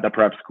for it at the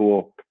prep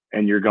school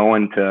and you're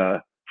going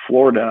to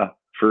Florida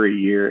for a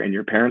year and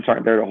your parents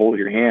aren't there to hold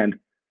your hand,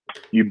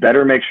 you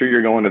better make sure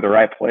you're going to the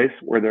right place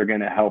where they're going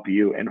to help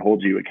you and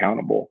hold you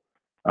accountable.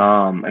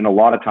 And a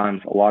lot of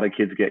times, a lot of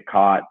kids get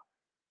caught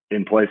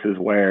in places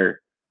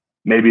where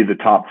maybe the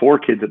top 4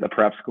 kids at the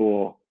prep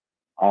school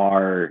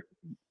are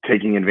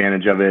taking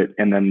advantage of it.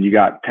 And then you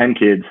got 10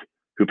 kids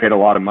who paid a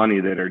lot of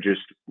money that are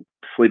just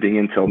sleeping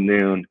until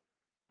noon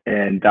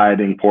and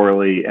dieting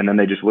poorly. And then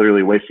they just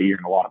literally waste a year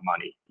and a lot of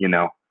money, you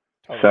know?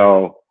 Totally.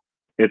 So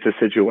it's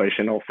a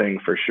situational thing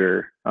for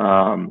sure.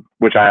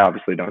 Which I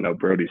obviously don't know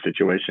Brody's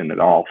situation at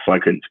all, so I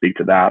couldn't speak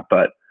to that,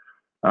 but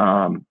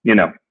you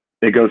know,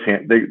 it goes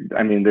hand.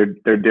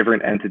 They're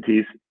different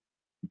entities,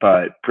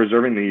 but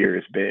preserving the year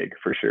is big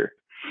for sure.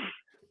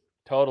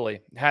 Totally.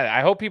 I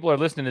hope people are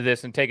listening to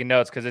this and taking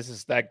notes, because this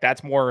is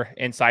that's more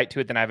insight to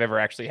it than I've ever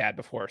actually had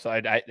before. So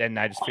I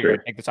just figured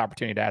I'd take this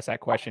opportunity to ask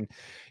that question.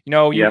 You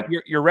know,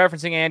 you're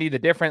referencing, Andy, the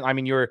different. I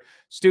mean, you're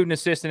student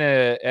assistant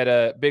at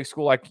a big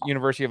school like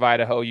University of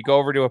Idaho. You go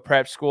over to a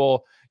prep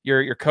school.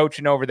 You're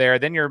coaching over there.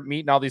 Then you're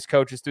meeting all these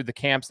coaches through the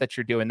camps that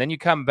you're doing. Then you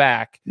come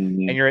back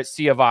and you're at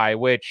C of I,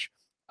 which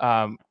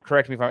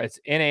correct me if I'm. It's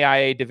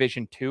NAIA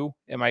Division II.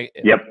 Am I?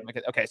 Yep.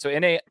 Okay. So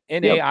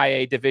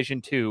NAIA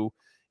Division II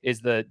is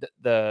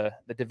the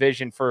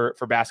division for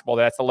basketball.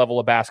 That's the level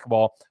of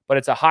basketball, but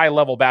it's a high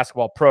level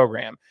basketball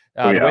program.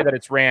 The way that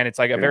it's ran, it's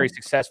like a very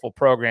successful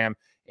program.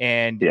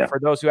 And for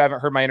those who haven't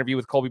heard my interview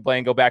with Colby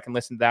Blaine, go back and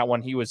listen to that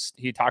one.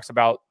 He talks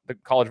about the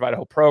College of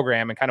Idaho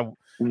program and kind of,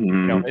 you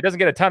know, it doesn't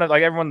get a ton of,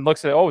 like, everyone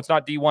looks at, oh, it's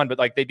not D1, but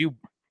like they do.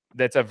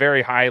 That's a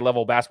very high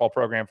level basketball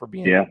program for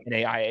being in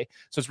AIA.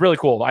 So it's really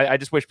cool. I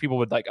just wish people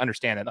would like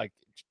understand it. Like,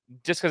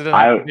 just because it doesn't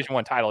have a Division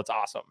I title, it's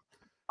awesome.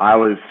 I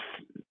was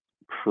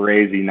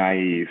crazy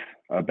naive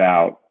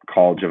about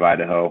College of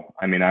Idaho.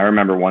 I mean, I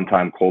remember one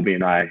time Colby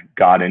and I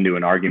got into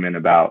an argument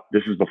about,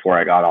 this is before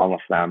I got on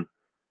with them,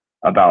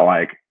 about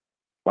like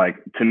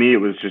to me it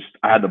was just,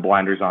 I had the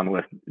blinders on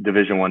with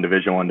Division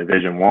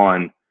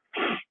I.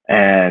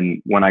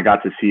 And when I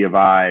got to C of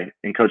I,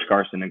 and Coach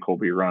Carson and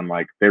Colby they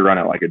run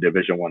it like a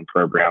Division I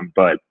program,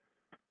 but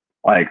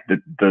like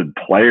the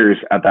players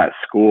at that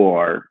school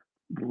are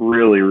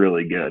really,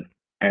 really good.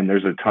 And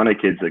there's a ton of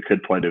kids that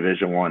could play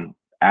Division I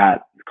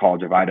at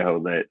College of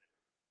Idaho that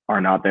are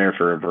not there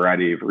for a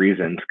variety of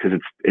reasons, because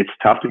it's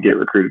tough to get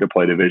recruited to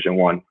play Division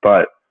I.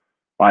 But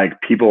like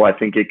people, I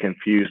think, get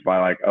confused by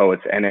like, oh,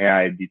 it's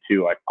NAIA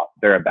D2, like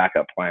they're a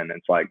backup plan.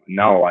 It's like,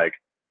 no, like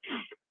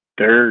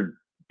they're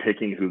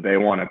picking who they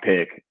want to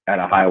pick at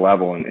a high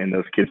level, and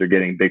those kids are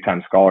getting big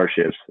time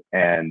scholarships,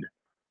 and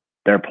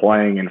they're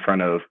playing in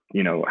front of,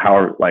 you know,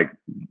 how like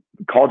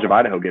College of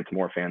Idaho gets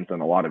more fans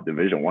than a lot of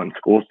Division I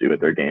schools do at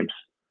their games.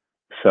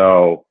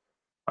 So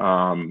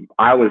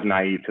I was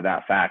naive to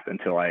that fact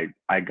until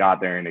I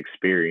got there and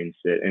experienced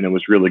it. And it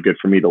was really good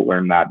for me to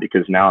learn that,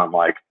 because now I'm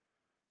like,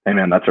 hey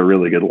man, that's a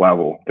really good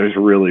level. There's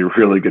really,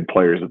 really good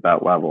players at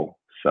that level.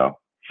 So.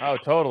 Oh,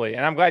 totally.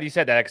 And I'm glad you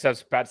said that, because I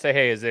was about to say,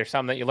 hey, is there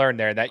something that you learned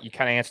there that you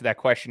kind of answered that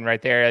question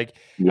right there? Like,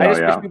 I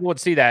just wish people would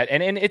see that.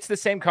 And it's the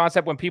same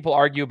concept when people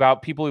argue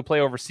about people who play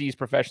overseas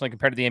professionally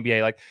compared to the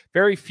NBA. Like,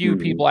 very few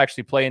people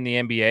actually play in the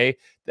NBA.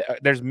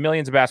 There's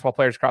millions of basketball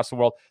players across the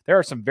world. There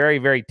are some very,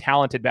 very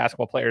talented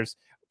basketball players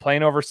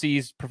playing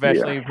overseas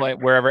professionally, playing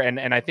wherever.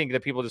 And I think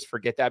that people just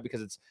forget that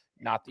because it's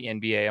not the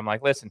NBA. I'm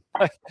like, listen,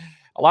 a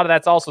lot of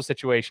that's also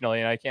situational,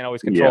 and I can't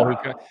always control who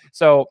can.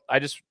 So I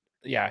just,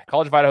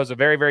 College of Idaho is a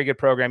very, very good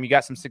program. You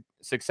got some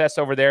success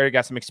over there. You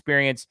got some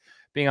experience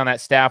being on that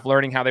staff,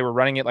 learning how they were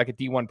running it like a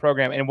D1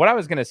 program. And what I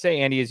was going to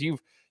say, Andy, is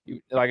you've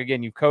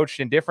coached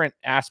in different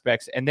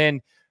aspects. And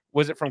then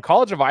was it from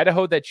College of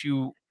Idaho that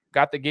you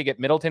got the gig at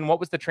Middleton? What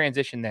was the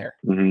transition there?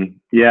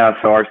 Yeah,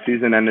 so our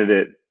season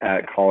ended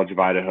at College of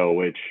Idaho,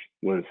 which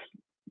was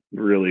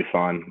really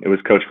fun. It was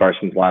Coach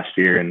Carson's last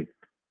year, and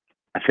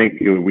I think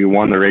we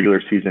won the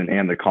regular season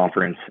and the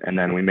conference, and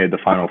then we made the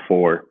Final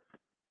Four.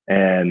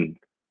 And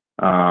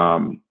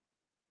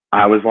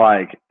I was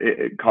like,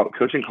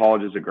 coaching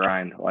college is a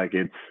grind. Like,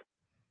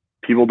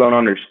 people don't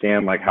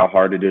understand like how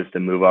hard it is to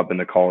move up in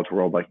the college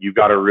world. Like, you've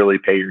got to really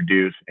pay your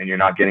dues, and you're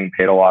not getting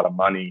paid a lot of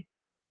money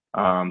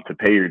to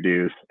pay your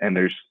dues. And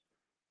there's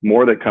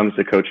more that comes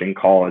to coaching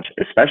college,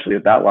 especially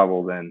at that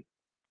level, than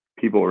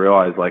people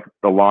realize. Like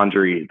the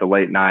laundry, the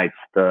late nights,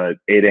 the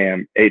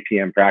 8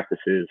 p.m.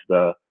 practices,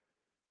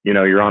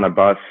 you're on a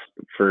bus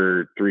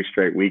for 3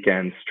 straight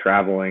weekends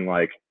traveling.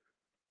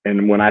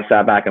 And when I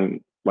sat back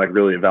and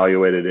really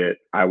evaluated it,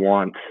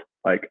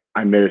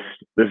 this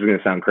is going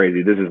to sound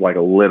crazy. This is like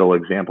a little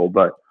example,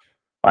 but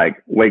like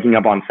waking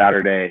up on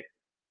Saturday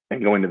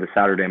and going to the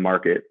Saturday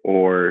market,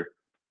 or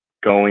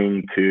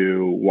going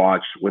to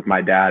watch with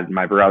my dad,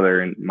 my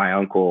brother, and my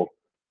uncle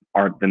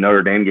the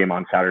Notre Dame game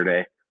on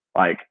Saturday.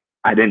 Like,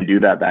 I didn't do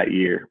that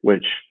year,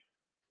 which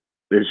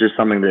is just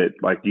something that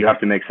you have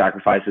to make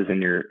sacrifices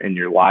in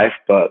your life.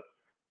 But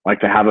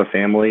to have a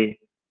family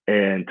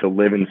and to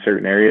live in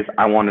certain areas,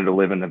 I wanted to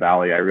live in the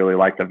Valley. I really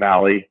like the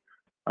Valley.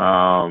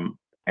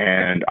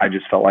 And I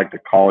just felt like the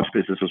college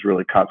business was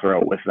really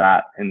cutthroat with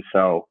that. And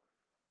so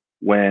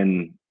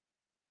when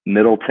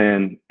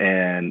Middleton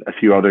and a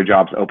few other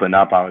jobs opened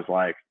up, I was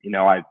like,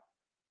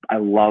 I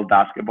love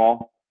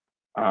basketball.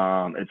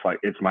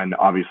 It's my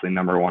obviously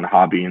number one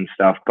hobby and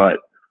stuff, but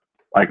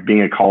like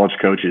being a college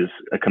coach is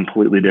a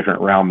completely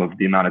different realm of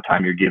the amount of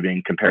time you're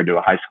giving compared to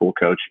a high school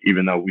coach,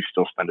 even though we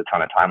still spend a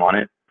ton of time on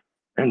it.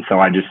 And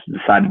so I just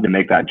decided to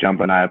make that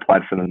jump and I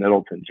applied for the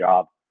Middleton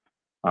job.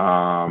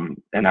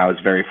 And I was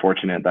very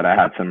fortunate that I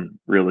had some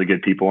really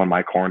good people in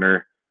my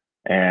corner,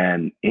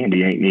 and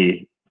Andy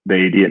Ain't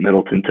the AD at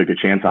Middleton, took a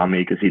chance on me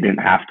because he didn't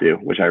have to,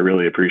 which I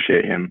really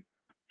appreciate him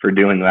for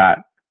doing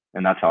that.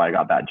 And that's how I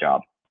got that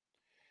job.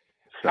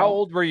 So, how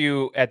old were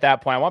you at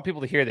that point? I want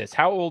people to hear this.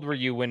 How old were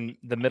you when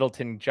the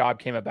Middleton job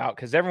came about?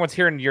 Because everyone's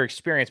hearing your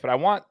experience, but I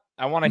want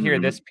to hear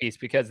this piece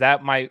because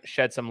that might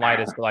shed some light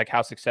as to like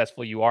how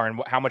successful you are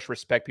and how much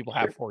respect people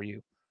have for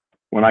you.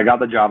 When I got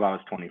the job, I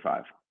was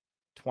 25.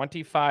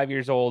 25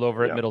 years old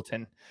over at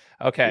Middleton.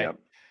 Okay. Yep.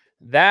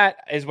 That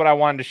is what I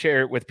wanted to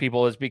share with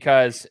people, is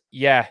because,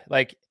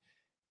 like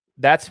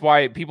that's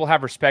why people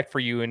have respect for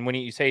you. And when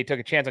you say he took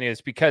a chance on you,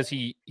 it's because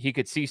he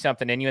could see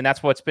something in you. And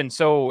that's what's been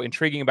so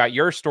intriguing about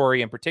your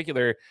story in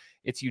particular.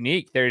 It's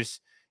unique.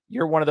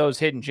 You're one of those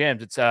hidden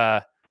gems. It's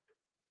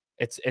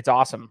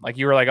awesome. Like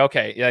you were like,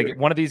 okay, like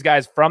one of these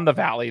guys from the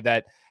Valley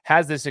that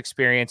has this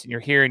experience, and you're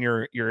here and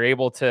you're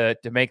able to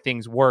make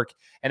things work.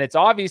 And it's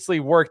obviously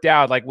worked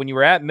out. Like when you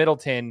were at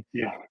Middleton,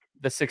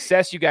 the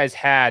success you guys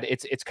had,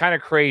 it's kind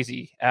of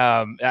crazy.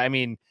 I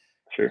mean,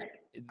 sure.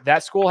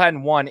 That school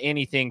hadn't won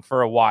anything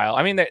for a while.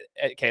 I mean,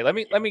 okay, let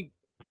me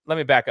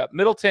back up.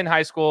 Middleton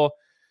High School,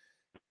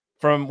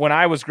 from when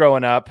I was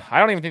growing up, I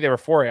don't even think they were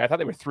 4A. I thought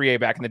they were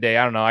 3A back in the day.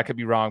 I don't know. I could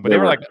be wrong, but they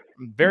were like a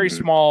very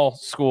small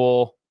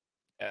school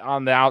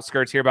on the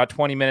outskirts here, about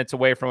 20 minutes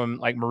away from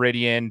like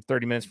Meridian,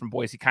 30 minutes from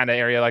Boise kind of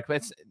area. Like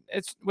it's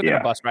within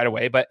a bus right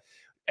away, but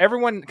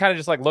everyone kind of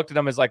just like looked at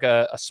them as like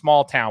a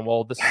small town.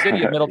 Well, the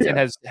city of Middleton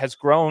has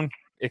grown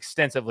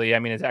extensively. I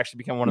mean, it's actually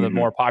become one of the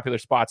more popular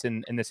spots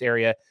in this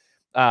area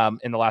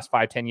in the last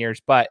 5-10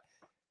 years. But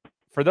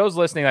for those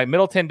listening, like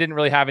Middleton didn't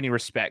really have any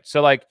respect.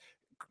 So like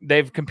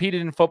they've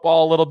competed in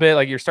football a little bit.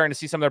 Like you're starting to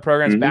see some of their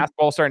programs,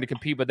 basketball starting to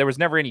compete, but there was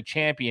never any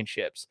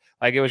championships.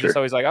 Like it was just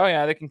always like, oh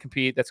yeah, they can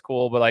compete. That's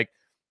cool. But like,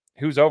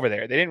 who's over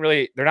there?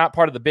 They're not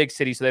part of the big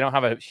city, so they don't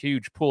have a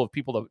huge pool of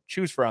people to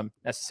choose from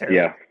necessarily.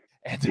 Yeah.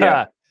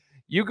 And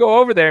you go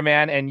over there,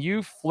 man, and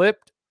you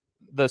flipped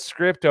the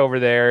script over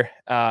there.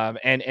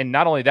 And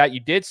not only that, you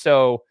did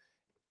so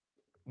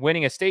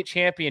winning a state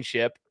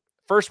championship.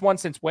 First one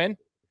since when?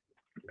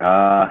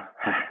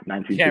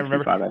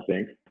 1965, I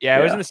think. Yeah,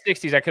 it was in the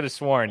 60s. I could have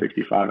sworn.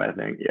 65, I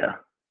think. Yeah.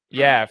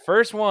 Yeah,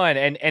 first one.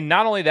 And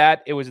not only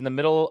that, it was in the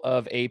middle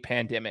of a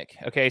pandemic.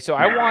 Okay, so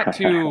I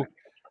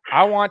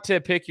want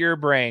to pick your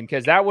brain,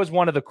 because that was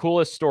one of the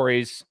coolest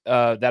stories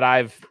that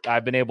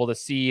I've been able to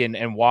see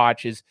and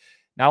watch. Is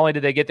not only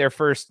did they get their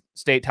first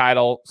state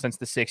title since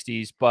the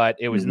 60s, but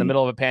it was in the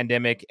middle of a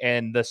pandemic,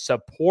 and the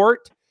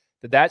support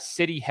that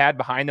city had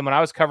behind them. When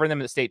I was covering them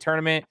at the state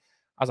tournament,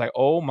 I was like,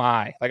 oh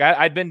my, like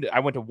I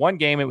went to one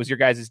game. It was your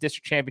guys'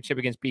 district championship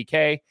against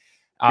BK.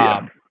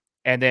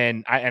 And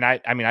then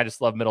I just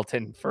love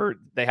Middleton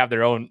they're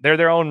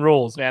their own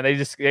rules, man. They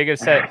gotta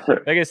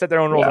set their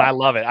own rules. And I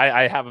love it.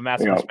 I have a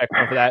massive respect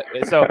for that.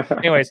 So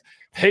anyways,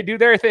 they do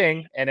their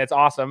thing and it's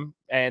awesome.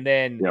 And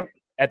then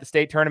at the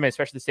state tournament,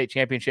 especially the state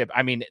championship,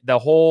 I mean, the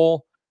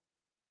whole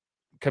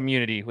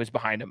community was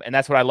behind them. And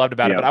that's what I loved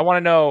about it. But I want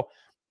to know,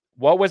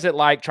 what was it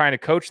like trying to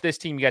coach this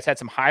team? You guys had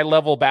some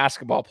high-level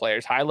basketball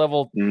players,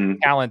 high-level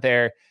talent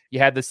there. You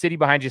had the city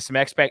behind you, some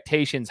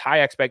expectations,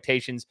 high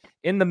expectations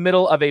in the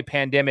middle of a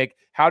pandemic.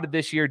 How did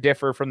this year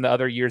differ from the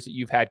other years that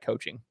you've had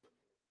coaching?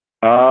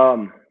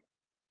 It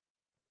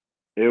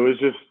was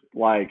just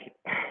like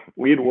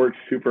we had worked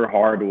super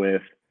hard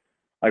with,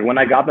 like when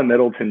I got the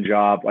Middleton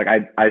job, like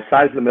I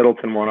sized the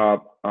Middleton one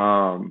up.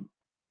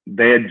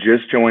 They had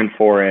just joined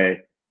 4A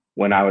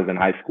when I was in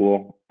high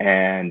school,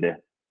 and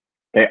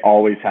they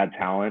always had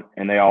talent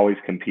and they always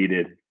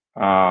competed.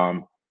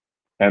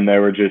 And they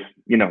were just,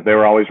 they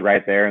were always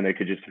right there, and they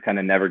could just kind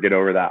of never get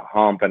over that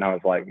hump. And I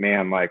was like,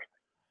 man, like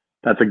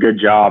that's a good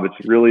job.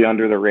 It's really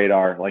under the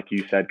radar, like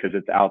you said, because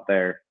it's out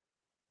there,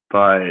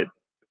 but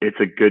it's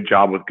a good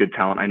job with good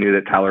talent. I knew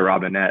that Tyler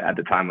Robinette at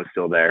the time was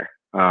still there.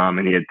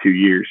 And he had 2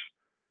 years.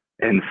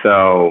 And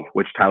so,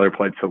 which Tyler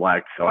played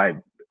select. So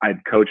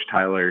I'd coached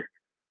Tyler,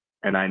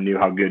 and I knew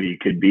how good he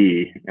could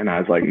be. And I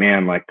was like,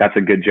 man, like that's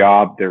a good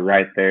job. They're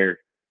right there.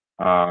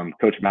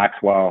 Coach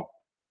Maxwell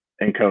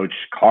and Coach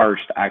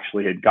Karst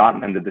actually had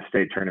gotten them to the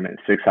state tournament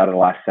 6 out of the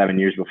last 7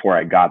 years before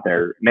I got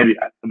there. Maybe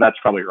that's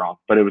probably wrong,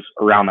 but it was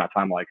around that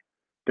time. Like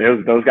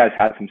those guys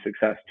had some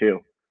success too.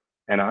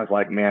 And I was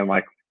like, man,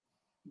 like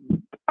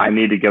I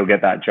need to go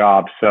get that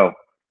job. So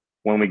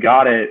when we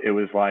got it, it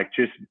was like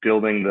just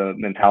building the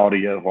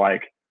mentality of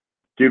like,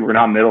 dude, we're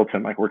not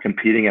Middleton. Like we're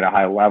competing at a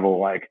high level.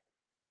 Like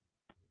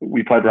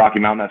we played Rocky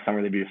Mountain that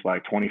summer. They beat us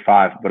like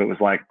 25, but it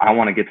was like, I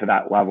want to get to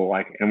that level.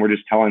 Like, and we're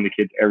just telling the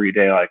kids every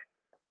day, like,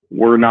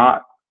 we're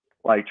not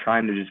like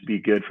trying to just be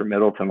good for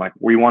Middleton. Like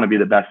we want to be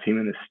the best team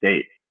in the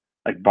state,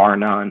 like bar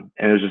none.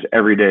 And it was just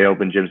every day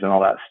open gyms and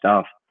all that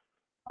stuff.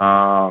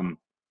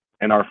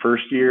 And our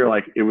first year,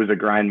 like it was a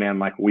grind, man.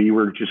 Like we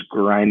were just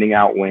grinding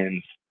out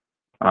wins.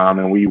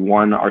 And we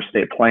won our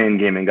state playing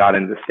game and got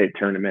into the state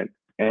tournament.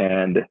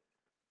 And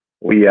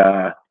we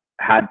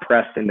had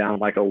Preston down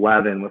like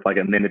 11 with like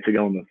a minute to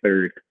go in the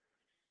third.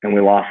 And we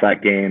lost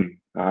that game.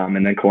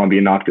 And then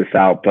Columbia knocked us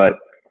out. But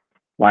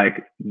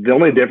like the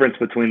only difference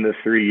between the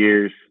 3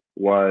 years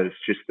was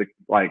just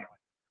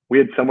we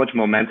had so much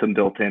momentum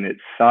built in. It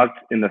sucked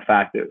in the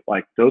fact that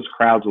like those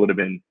crowds would have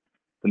been,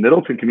 the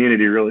Middleton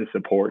community really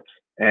supports.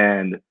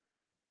 And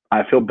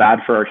I feel bad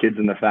for our kids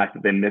in the fact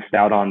that they missed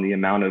out on the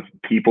amount of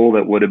people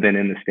that would have been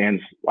in the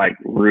stands, like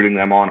rooting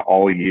them on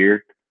all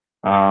year.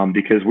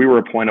 Because we were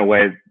a point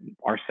away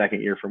our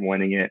second year from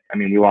winning it. I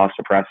mean, we lost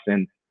to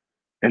Preston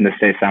in the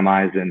state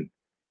semis, and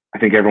I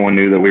think everyone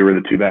knew that we were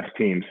the two best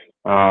teams.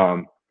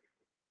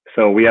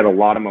 So we had a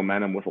lot of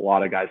momentum with a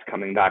lot of guys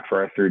coming back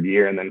for our third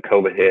year, and then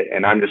COVID hit.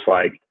 And I'm just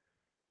like,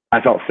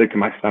 I felt sick to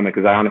my stomach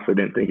because I honestly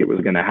didn't think it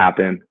was going to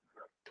happen.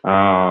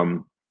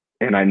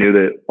 And I knew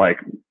that like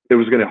it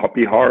was going to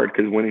be hard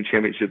because winning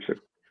championships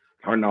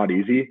are not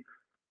easy.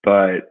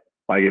 But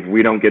like if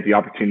we don't get the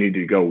opportunity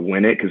to go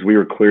win it, because we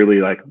were clearly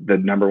like the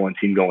number one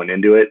team going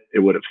into it, it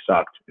would have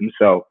sucked. And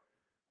so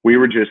we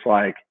were just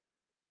like,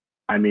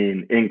 I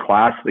mean, in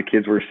class, the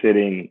kids were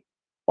sitting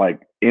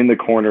like in the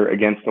corner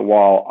against the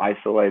wall,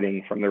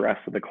 isolating from the rest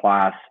of the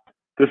class.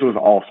 This was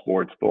all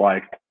sports, but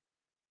like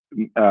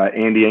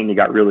Andy and you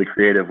got really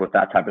creative with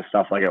that type of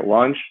stuff. Like at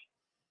lunch,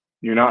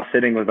 you're not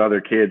sitting with other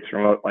kids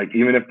from like,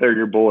 even if they're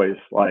your boys,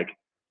 like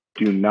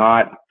do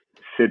not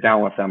sit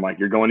down with them. Like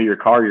you're going to your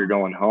car, you're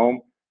going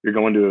home, you're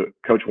going to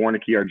Coach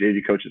Warnicki, our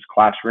JV coach's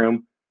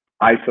classroom,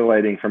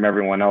 isolating from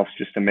everyone else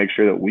just to make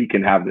sure that we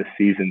can have this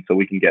season so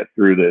we can get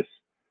through this.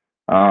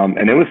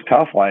 And it was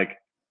tough. Like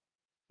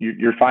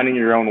you're finding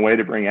your own way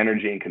to bring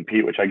energy and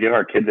compete, which I give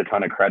our kids a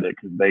ton of credit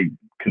because they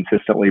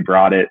consistently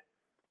brought it.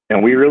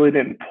 And we really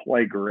didn't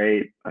play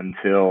great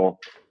until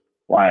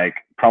like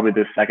probably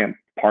the second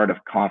part of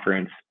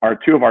conference.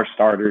 Two of our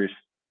starters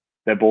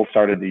that both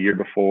started the year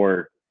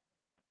before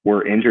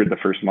were injured the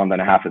first month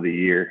and a half of the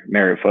year,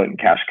 Merritt Foot and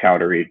Cash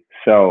Cowdery.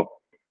 So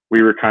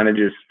we were kind of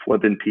just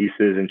flipping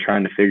pieces and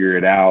trying to figure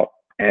it out.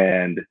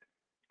 And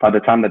by the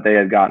time that they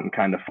had gotten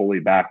kind of fully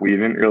back, we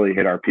didn't really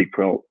hit our peak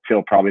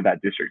till probably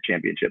that district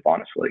championship,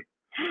 honestly.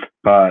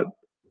 But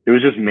it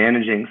was just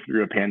managing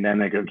through a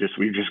pandemic of just,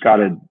 we've just got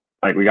to,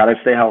 like, we got to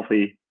stay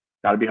healthy,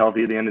 got to be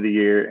healthy at the end of the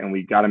year. And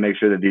we got to make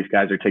sure that these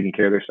guys are taking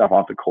care of their stuff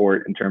off the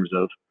court in terms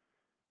of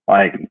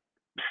like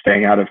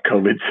staying out of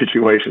COVID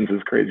situations,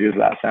 as crazy as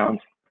that sounds.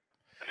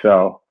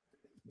 So,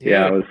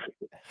 yeah, it was,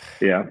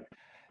 yeah.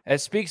 It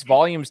speaks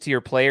volumes to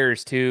your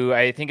players too.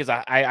 I think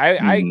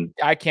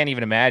I can't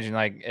even imagine,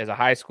 like as a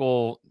high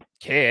school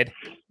kid,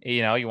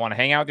 you know, you want to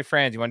hang out with your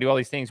friends, you want to do all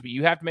these things, but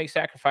you have to make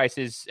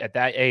sacrifices at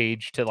that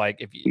age to like,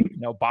 if you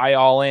know, buy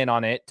all in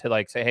on it to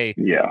like say, hey,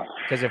 yeah,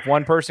 because if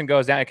one person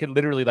goes down, it could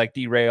literally like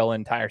derail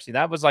an entire scene.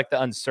 That was like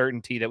the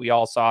uncertainty that we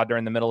all saw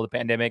during the middle of the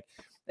pandemic.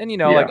 And, you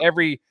know, like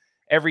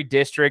every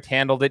district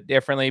handled it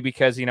differently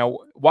because, you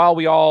know, while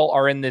we all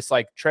are in this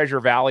like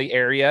Treasure Valley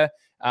area,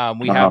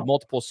 we have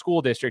multiple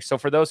school districts. So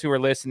for those who are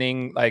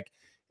listening, like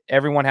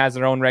everyone has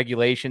their own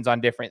regulations on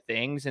different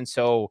things. And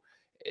so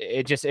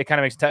it kind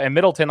of makes it and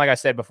Middleton, like I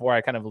said before,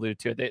 I kind of alluded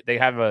to it. They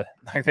have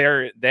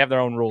they have their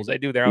own rules. They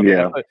do their own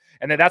thing.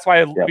 And then that's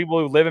why people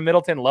who live in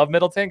Middleton love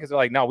Middleton, because they're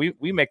like, no,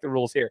 we make the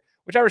rules here,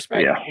 which I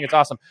respect. I think it's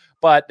awesome.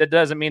 But that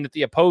doesn't mean that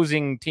the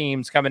opposing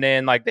teams coming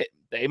in, like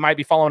they might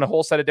be following a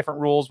whole set of different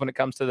rules when it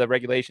comes to the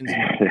regulations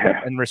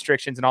and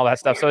restrictions and all that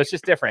stuff. So it's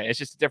just different. It's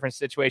just a different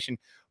situation.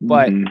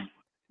 But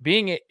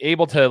being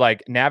able to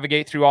like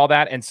navigate through all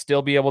that and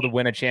still be able to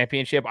win a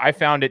championship, I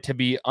found it to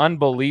be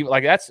unbelievable.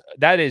 Like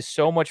that is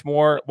so much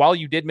more. While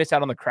you did miss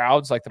out on the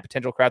crowds, like the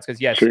potential crowds, because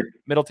yes,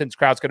 Middleton's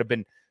crowds could have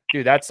been,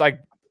 dude, that's like,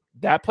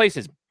 that place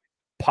is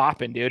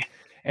popping, dude.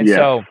 And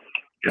so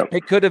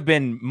it could have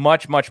been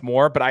much, much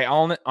more. But I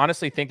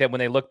honestly think that when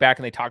they look back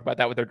and they talk about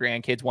that with their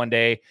grandkids one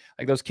day,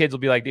 like those kids will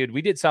be like, dude,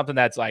 we did something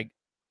that's like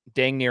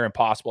dang near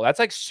impossible. That's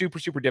like super,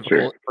 super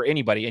difficult for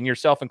anybody, and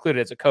yourself included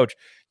as a coach.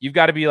 You've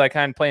got to be like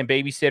kind of playing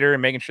babysitter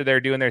and making sure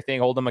they're doing their thing,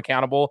 hold them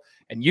accountable.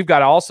 And you've got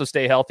to also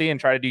stay healthy and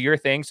try to do your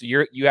thing. So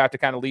you have to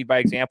kind of lead by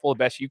example the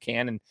best you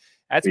can. And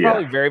that's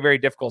probably very, very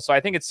difficult. So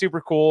I think it's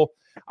super cool.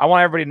 I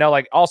want everybody to know,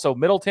 like, also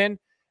Middleton,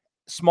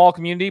 small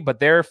community, but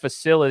their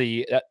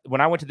facility,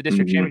 when I went to the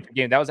district championship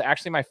game, that was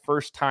actually my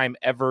first time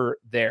ever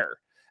there.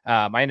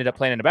 I ended up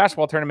playing in a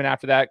basketball tournament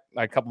after that,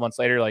 like a couple months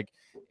later, like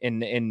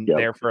in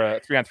there for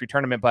a 3-on-3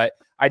 tournament, but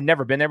I'd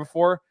never been there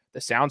before. The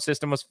sound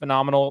system was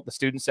phenomenal. The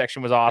student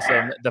section was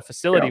awesome. The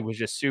facility was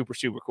just super,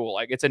 super cool.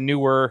 Like it's a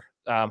newer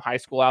high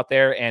school out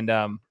there, and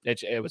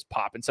it was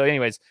popping. So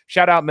anyways,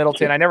 shout out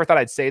Middleton. I never thought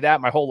I'd say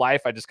that my whole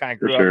life. I just kind of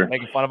grew up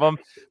making fun of them.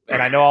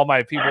 And I know all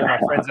my people, my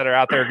friends that are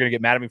out there are going to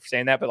get mad at me for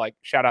saying that, but like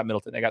shout out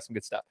Middleton. They got some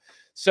good stuff.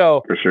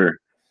 So for sure.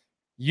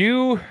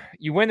 You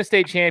win the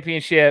state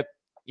championship.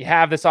 you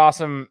have this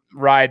awesome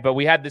ride, but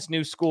we had this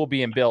new school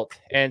being built.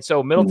 And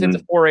so Middleton's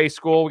a 4A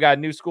school. We got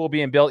a new school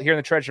being built here in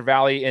the Treasure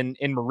Valley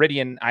in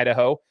Meridian,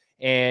 Idaho.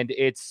 And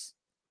it's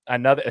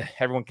another,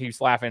 everyone keeps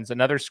laughing. It's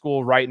another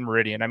school right in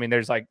Meridian. I mean,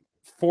 there's like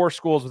 4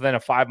 schools within a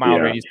 5-mile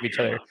radius of each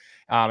other.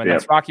 And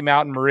that's Rocky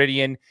Mountain,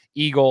 Meridian,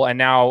 Eagle, and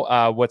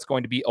now what's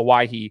going to be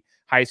Owyhee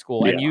High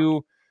School. And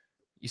you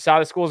saw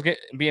the schools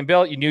being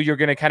built. You knew you were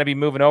going to kind of be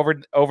moving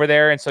over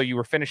there. And so you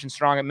were finishing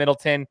strong at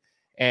Middleton,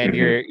 and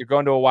you're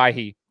going to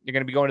Owyhee. You're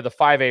going to be going to the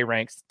 5A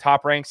ranks,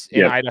 top ranks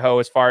in Idaho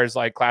as far as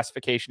like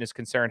classification is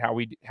concerned, how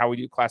we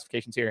do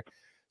classifications here.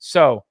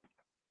 So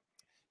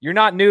you're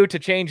not new to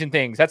changing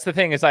things. That's the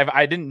thing is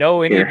I didn't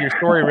know any of your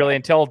story really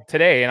until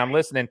today, and I'm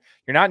listening.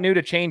 You're not new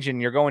to changing.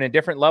 You're going in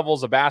different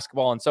levels of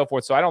basketball and so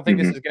forth. So I don't think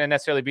this is going to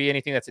necessarily be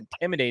anything that's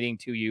intimidating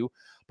to you.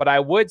 But I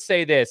would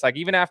say this, like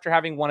even after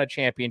having won a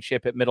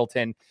championship at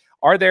Middleton,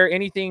 are there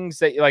any things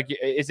that like,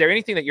 is there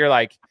anything that you're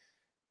like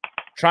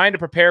trying to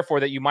prepare for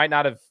that you might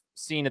not have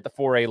seen at the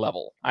 4A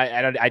level?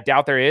 I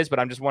doubt there is, but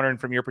I'm just wondering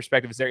from your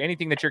perspective, is there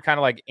anything that you're kind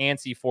of like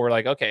antsy for?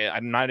 Like, okay,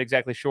 I'm not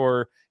exactly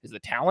sure. Is the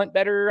talent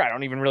better? I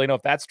don't even really know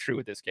if that's true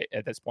at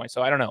this point.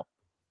 So I don't know.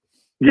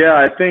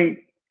 Yeah,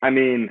 I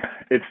mean,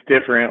 it's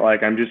different.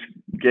 Like I'm just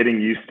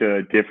getting used to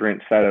a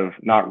different set of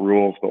not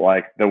rules, but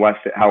like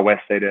how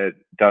West State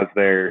does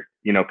their,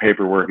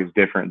 paperwork is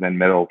different than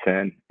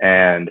Middleton.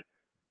 And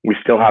we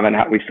still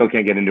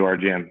can't get into our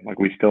gym. Like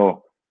we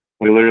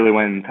literally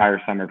went an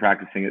entire summer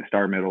practicing at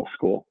Star Middle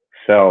School.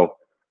 So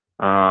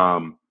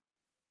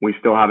we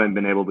still haven't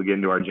been able to get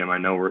into our gym. I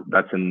know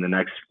that's in the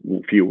next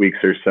few weeks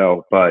or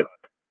so, but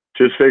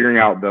just figuring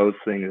out those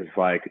things is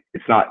like,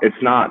 it's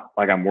not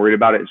like I'm worried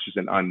about it. It's just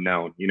an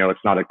unknown, it's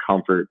not a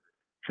comfort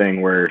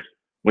thing where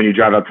when you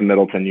drive out to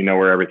Middleton, you know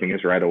where everything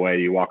is right away.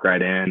 You walk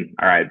right in.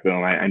 All right,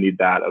 boom. I need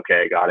that.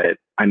 Okay. Got it.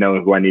 I know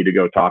who I need to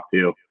go talk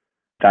to,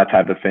 that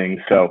type of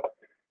thing. So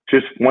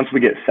just once we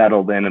get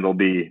settled in, it'll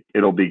be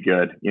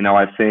good.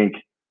 I think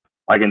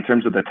like in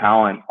terms of the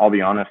talent, I'll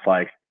be honest,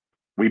 like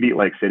we beat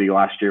Lake City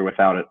last year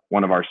without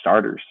one of our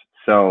starters.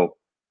 So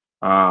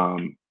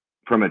from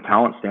a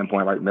talent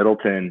standpoint, like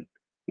Middleton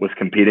was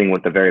competing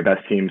with the very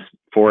best teams,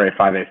 4A,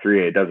 5A,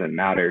 3A, it doesn't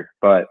matter.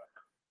 But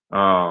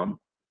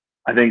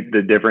I think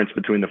the difference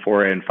between the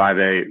 4A and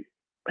 5A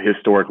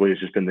historically has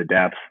just been the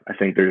depth. I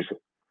think there's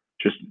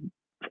just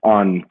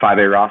on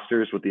 5A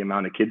rosters with the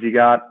amount of kids you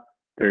got,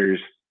 there's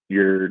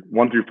your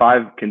 1 through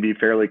 5 can be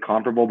fairly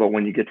comparable, but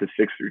when you get to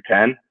 6 through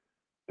 10,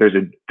 there's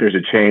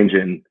a change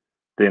in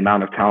the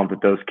amount of talent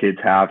that those kids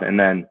have. And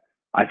then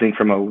I think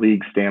from a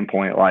league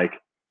standpoint, like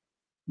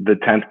the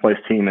 10th place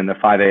team in the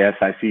 5A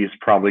SIC is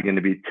probably going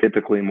to be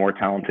typically more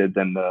talented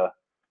than the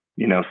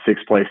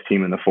 6th place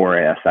team in the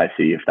 4A SIC,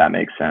 if that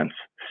makes sense.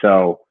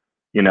 So,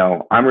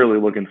 I'm really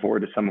looking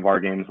forward to some of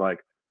our games, like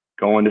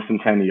going to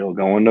Centennial,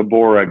 going to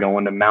Bora,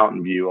 going to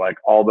Mountain View, like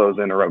all those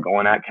in a row,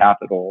 going at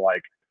Capitol.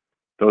 Like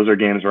those are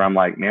games where I'm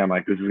like, man,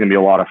 like this is going to be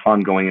a lot of fun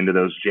going into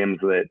those gyms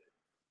that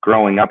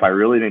growing up I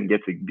really didn't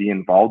get to be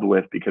involved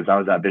with because I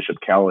was at Bishop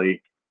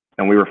Kelly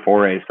and we were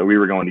 4A. So we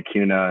were going to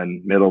CUNA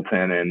and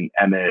Middleton and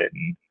Emmett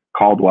and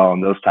Caldwell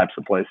and those types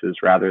of places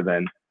rather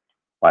than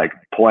like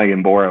playing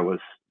in Bora was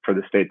for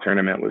the state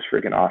tournament was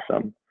freaking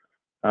awesome.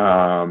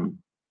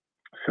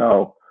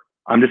 So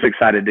I'm just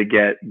excited to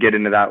get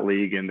into that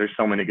league, and there's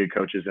so many good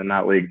coaches in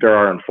that league. There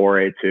are in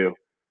 4A too,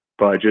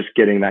 but just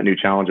getting that new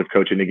challenge of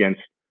coaching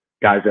against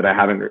guys that I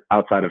haven't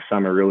outside of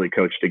summer really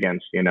coached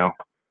against,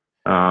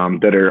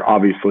 that are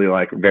obviously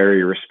like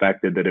very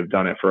respected that have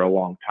done it for a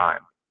long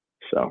time.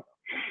 So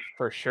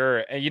for sure.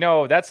 And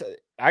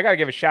I got to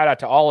give a shout out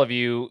to all of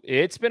you.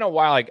 It's been a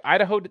while. Like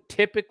Idaho,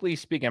 typically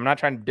speaking, I'm not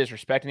trying to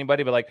disrespect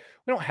anybody, but like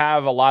we don't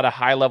have a lot of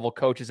high level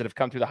coaches that have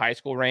come through the high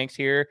school ranks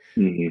here.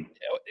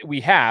 Mm-hmm.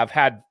 We have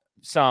had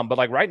some, but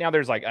like right now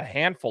there's like a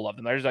handful of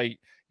them. There's like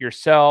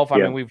yourself. I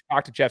mean, we've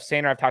talked to Jeff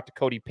Sainer. I've talked to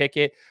Cody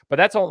Pickett, but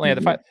that's only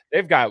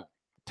they've got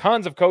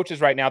tons of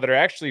coaches right now that are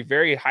actually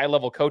very high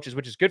level coaches,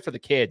 which is good for the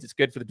kids. It's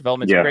good for the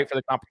development. It's great for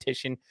the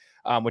competition,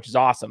 which is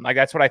awesome. Like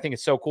that's what I think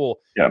is so cool.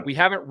 Yeah. We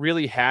haven't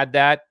really had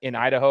that in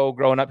Idaho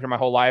growing up here my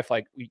whole life.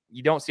 Like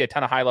you don't see a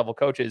ton of high level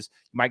coaches.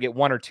 You might get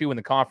 1 or 2 in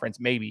the conference,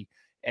 maybe.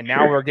 And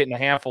now we're getting a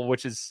handful,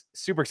 which is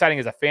super exciting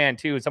as a fan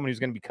too, and someone who's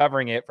going to be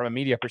covering it from a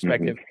media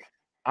perspective.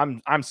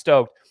 I'm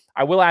stoked.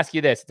 I will ask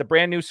you this. It's a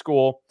brand new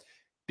school.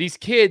 These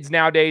kids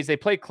nowadays, they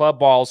play club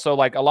ball. So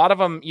like a lot of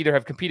them either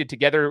have competed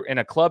together in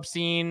a club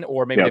scene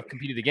or maybe they've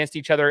competed against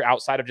each other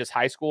outside of just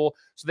high school.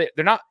 So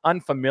they're not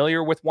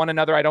unfamiliar with one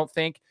another, I don't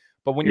think.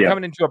 But when you're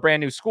coming into a brand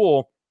new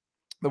school,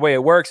 the way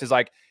it works is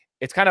like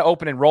it's kind of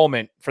open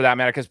enrollment for that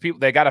matter because people,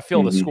 they got to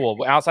fill the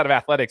school. Outside of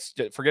athletics,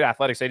 forget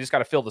athletics, they just got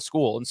to fill the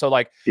school. And so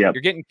like you're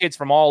getting kids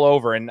from all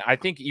over. And I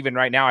think even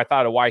right now, I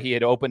thought of why he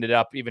had opened it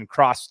up even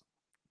cross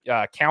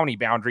county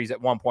boundaries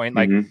at one point.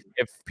 Like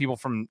if people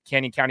from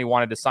Canyon County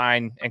wanted to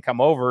sign and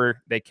come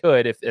over, they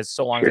could if as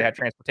so long as they had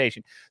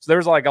transportation. So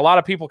there's like a lot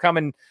of people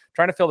coming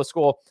trying to fill the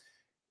school.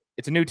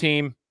 It's a new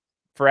team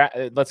for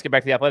let's get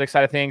back to the athletic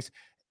side of things.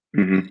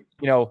 Do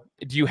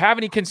you have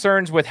any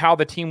concerns with how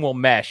the team will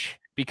mesh?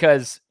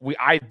 because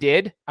I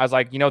was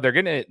like,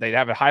 they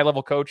have a high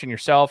level coach and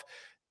yourself.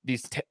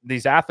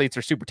 These athletes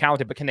are super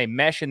talented, but can they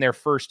mesh in their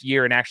first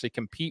year and actually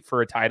compete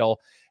for a title?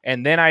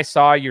 And then I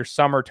saw your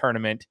summer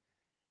tournament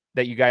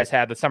that you guys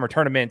had, the summer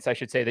tournaments, I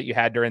should say, that you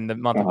had during the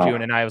month of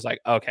June. And I was like,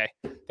 okay,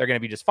 they're going to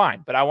be just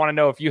fine. But I want to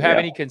know if you have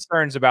any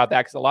concerns about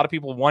that, because a lot of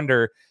people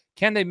wonder,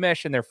 can they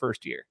mesh in their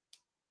first year?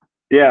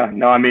 Yeah,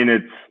 no, I mean,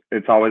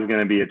 it's always going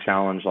to be a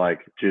challenge, like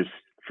just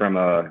from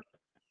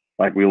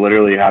we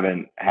literally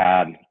haven't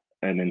had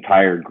an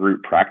entire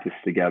group practice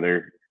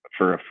together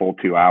for a full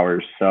 2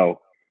 hours. So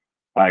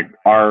like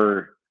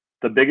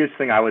the biggest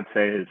thing I would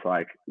say is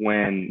like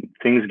when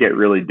things get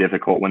really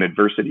difficult, when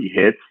adversity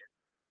hits,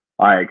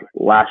 like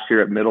last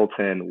year at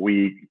Middleton,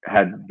 we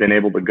had been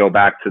able to go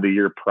back to the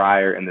year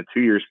prior and the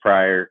 2 years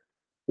prior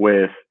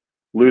with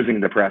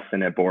losing to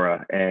Preston at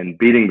Bora and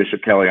beating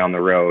Bishop Kelly on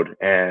the road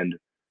and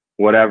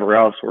whatever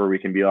else, where we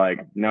can be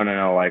like,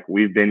 no, like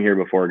we've been here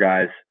before,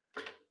 guys.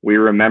 We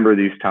remember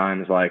these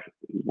times, like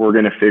we're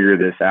going to figure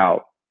this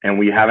out. And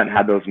we haven't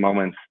had those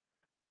moments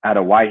at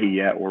Owyhee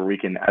yet where we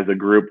can, as a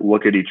group,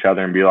 look at each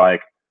other and be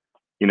like,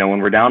 when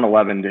we're down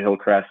 11 to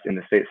Hillcrest in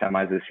the state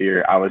semis this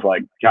year, I was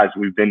like, guys,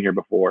 we've been here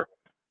before.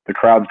 The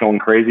crowd's going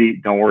crazy.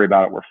 Don't worry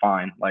about it. We're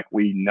fine. Like,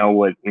 we know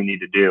what we need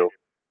to do.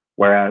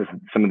 Whereas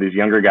some of these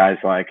younger guys,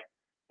 like,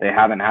 they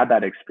haven't had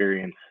that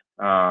experience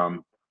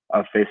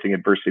of facing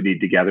adversity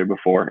together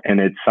before. And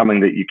it's something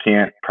that you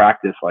can't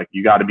practice. Like,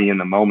 you got to be in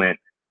the moment,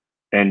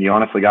 and you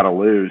honestly got to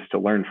lose to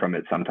learn from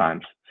it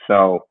sometimes.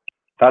 So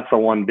that's the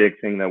one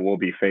big thing that we'll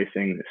be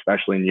facing,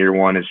 especially in year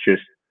one, is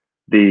just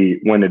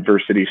when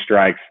adversity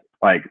strikes,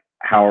 like,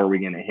 how are we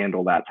going to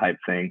handle that type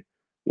thing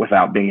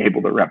without being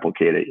able to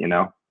replicate it,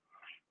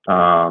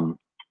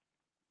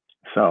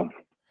 So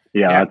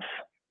yeah.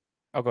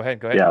 That's, go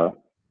ahead. Yeah,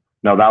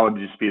 no, that would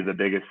just be the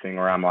biggest thing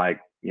where I'm like,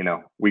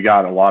 we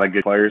got a lot of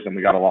good players and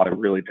we got a lot of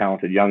really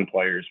talented young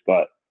players,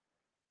 but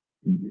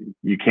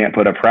you can't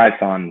put a price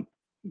on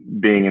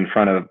being in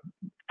front of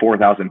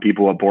 4,000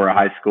 people at Bora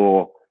High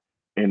School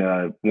in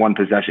a one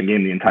possession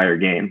game the entire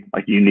game.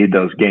 Like, you need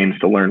those games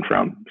to learn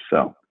from.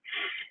 So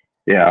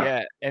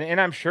yeah. And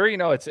I'm sure,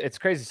 it's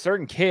crazy.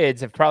 Certain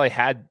kids have probably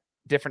had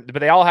different, but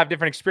they all have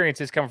different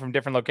experiences coming from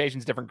different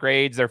locations, different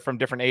grades. They're from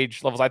different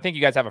age levels. I think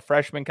you guys have a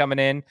freshman coming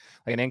in,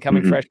 like an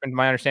incoming freshman,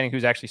 my understanding,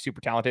 who's actually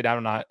super talented.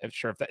 I'm not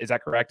sure if is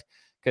that correct?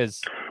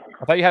 Because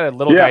I thought you had a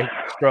little guy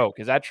stroke.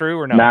 Is that true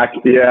or no? Mac,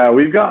 yeah,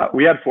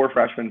 we had 4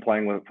 freshmen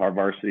playing with our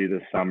varsity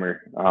this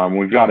summer.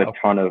 We've got a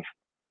ton of,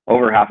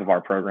 over half of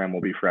our program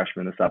will be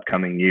freshmen this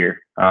upcoming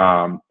year,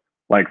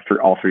 like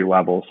for all 3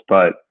 levels.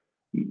 But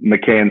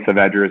McKay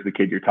Saavedra is the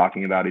kid you're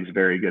talking about. He's a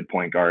very good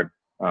point guard.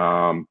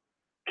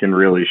 Can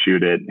really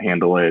shoot it,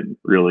 handle it,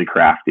 really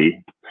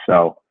crafty.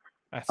 So,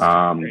 like,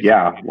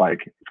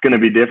 it's going to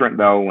be different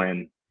though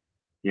when,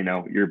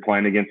 you're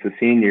playing against a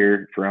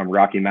senior from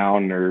Rocky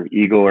Mountain or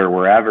Eagle or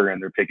wherever,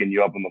 and they're picking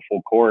you up in the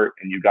full court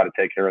and you've got to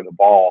take care of the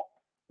ball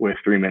with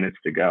 3 minutes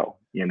to go,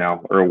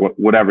 or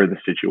whatever the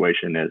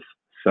situation is.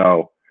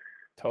 So,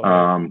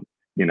 totally.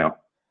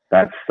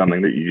 That's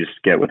something that you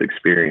just get with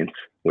experience,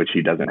 which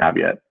he doesn't have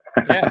yet.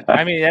 Yeah,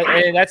 I mean,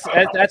 that's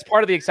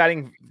part of the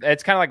exciting.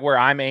 It's kind of like where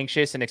I'm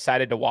anxious and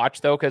excited to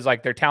watch, though, because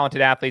like they're talented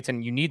athletes,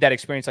 and you need that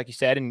experience, like you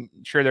said. And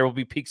sure, there will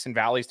be peaks and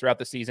valleys throughout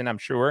the season, I'm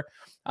sure.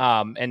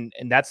 And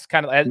that's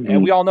kind of,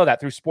 and we all know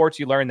that through sports,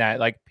 you learn that,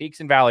 like, peaks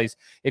and valleys.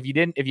 They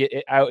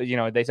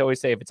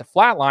always say if it's a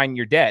flat line,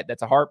 you're dead.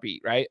 That's a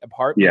heartbeat, right? A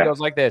heartbeat goes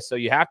like this, so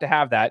you have to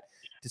have that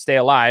to stay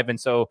alive. And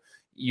so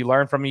you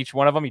learn from each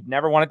one of them. You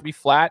never want it to be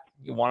flat.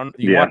 You want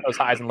those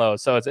highs and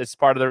lows. So it's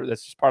part of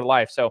that's just part of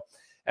life. So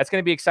that's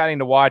going to be exciting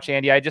to watch,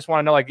 Andy. I just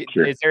want to know, like,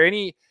 Is there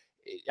any,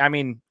 I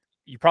mean,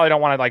 you probably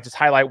don't want to like just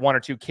highlight 1 or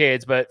 2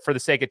 kids, but for the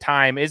sake of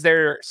time, is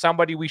there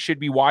somebody we should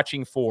be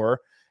watching for,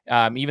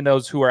 even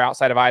those who are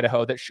outside of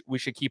Idaho, that we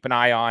should keep an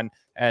eye on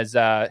as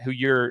who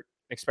you're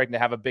expecting to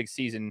have a big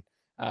season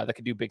that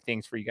could do big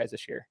things for you guys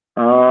this year?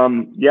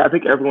 I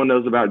think everyone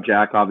knows about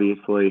Jack,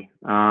 obviously.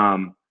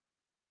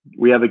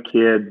 We have a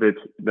kid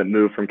that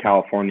moved from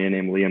California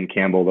named Liam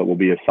Campbell that will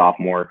be a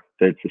sophomore.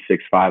 That's a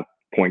 6'5"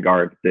 point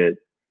guard that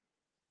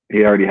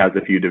he already has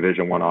a few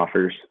Division I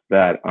offers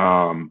that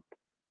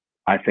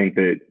I think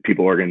that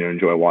people are going to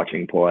enjoy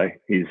watching play.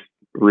 He's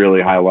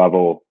really high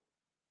level,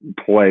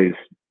 plays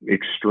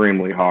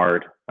extremely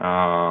hard.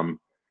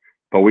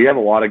 But we have a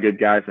lot of good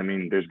guys. I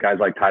mean, there's guys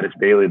like Titus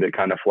Bailey that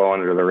kind of flow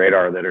under the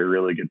radar that are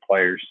really good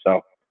players.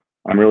 So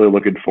I'm really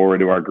looking forward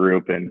to our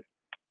group. And,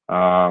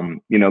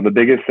 the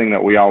biggest thing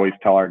that we always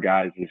tell our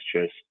guys is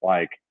just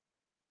like,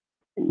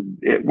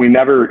 we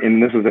never,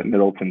 and this was at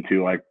Middleton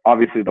too, like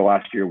obviously the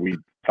last year we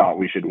thought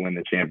we should win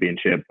the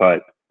championship,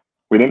 but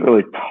we didn't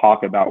really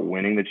talk about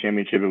winning the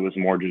championship. It was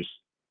more just,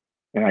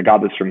 and I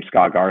got this from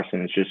Scott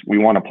Garson, it's just, we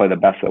want to play the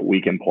best that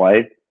we can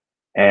play.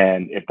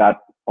 And if that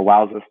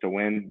allows us to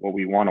win what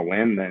we want to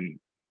win, then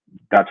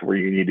that's where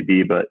you need to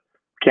be. But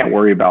can't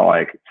worry about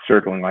like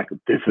circling, like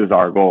this is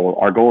our goal.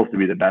 Our goal is to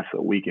be the best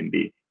that we can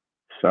be.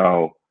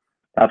 So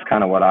that's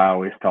kind of what I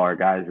always tell our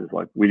guys is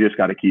like, we just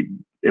got to keep,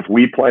 if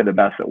we play the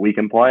best that we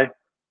can play,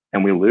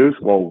 and we lose,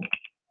 well,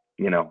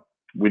 you know,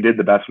 we did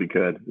the best we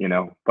could, you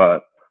know,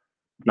 but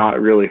not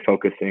really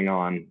focusing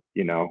on,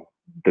 you know,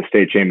 the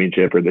state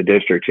championship or the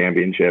district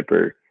championship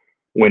or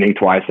winning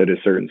twice at a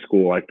certain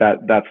school. Like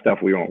that stuff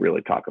we won't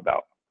really talk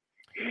about.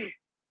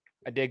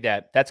 I dig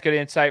that. That's good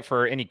insight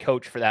for any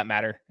coach for that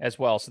matter as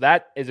well. So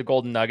that is a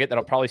golden nugget that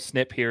I'll probably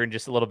snip here in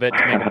just a little bit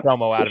to make a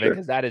promo out of it,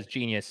 because that is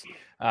genius.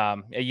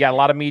 You got a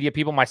lot of media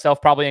people,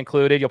 myself probably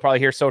included. You'll probably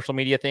hear social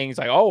media things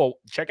like, oh, well,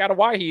 check out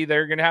Owyhee.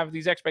 They're going to have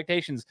these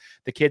expectations.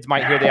 The kids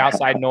might hear the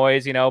outside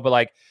noise, you know, but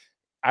like,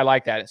 I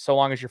like that. So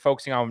long as you're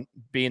focusing on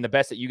being the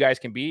best that you guys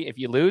can be. If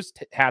you lose,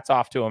 hats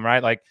off to them,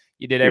 right? Like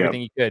you did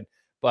everything you could.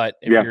 But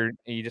if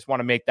you just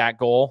want to make that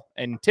goal,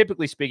 and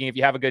typically speaking, if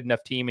you have a good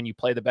enough team and you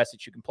play the best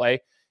that you can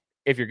play,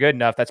 if you're good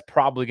enough, that's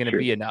probably going to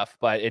be enough.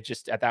 But it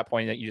just, at that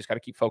point, that you just got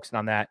to keep focusing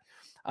on that.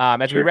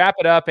 As we wrap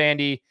it up,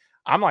 Andy,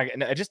 I'm like,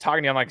 just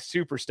talking to you, I'm like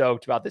super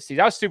stoked about this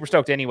season. I was super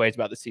stoked anyways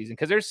about the season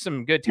because there's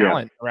some good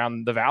talent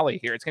around the Valley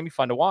here. It's going to be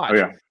fun to watch.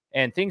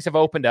 And things have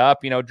opened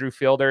up, you know, Drew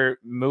Fielder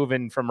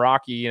moving from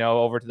Rocky, you know,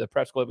 over to the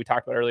prep school that we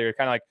talked about earlier.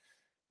 Kind of like,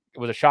 it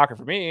was a shocker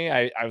for me.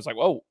 I was like,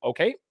 whoa,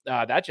 okay.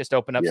 That just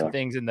opened up some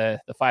things in the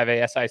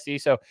 5A SIC.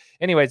 So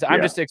anyways,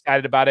 I'm just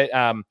excited about it.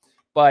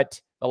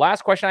 But the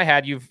last question I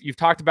had, you've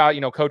talked about,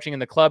 you know, coaching in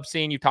the club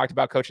scene. You've talked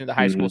about coaching in the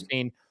high school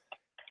scene.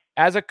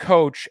 As a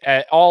coach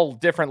at all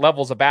different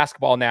levels of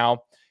basketball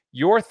now,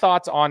 your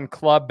thoughts on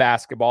club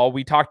basketball.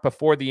 We talked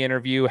before the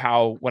interview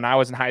how when I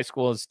was in high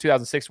school, it was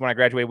 2006 when I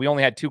graduated, we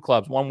only had 2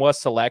 clubs. One was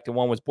Select and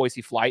one was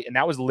Boise Flight. And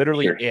that was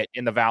literally it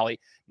in the Valley.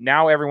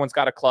 Now everyone's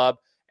got a club.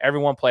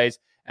 Everyone plays.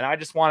 And I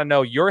just want to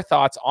know your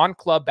thoughts on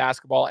club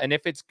basketball and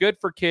if it's good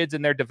for kids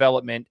in their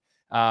development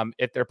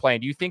if they're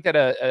playing. Do you think that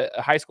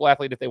a high school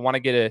athlete, if they want to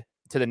get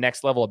to the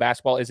next level of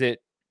basketball, is it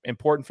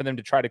important for them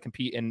to try to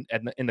compete in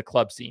the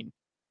club scene?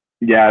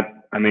 Yeah,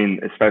 I mean,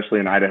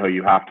 especially in Idaho,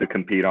 you have to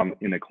compete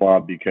in the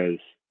club because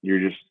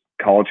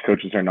college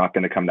coaches are not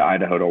going to come to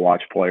Idaho to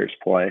watch players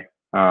play.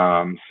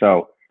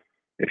 So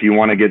if you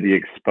want to get the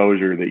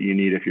exposure that you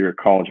need if you're a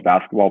college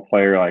basketball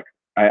player, like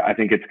I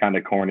think it's kind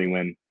of corny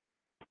when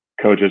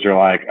coaches are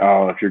like,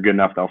 oh, if you're good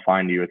enough, they'll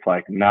find you. It's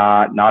like,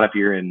 not if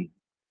you're in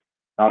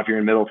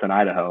Middleton,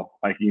 Idaho.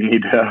 Like you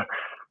need to,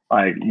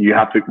 like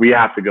we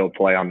have to go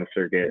play on the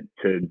circuit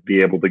to be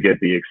able to get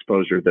the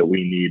exposure that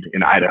we need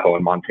in Idaho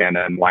and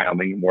Montana and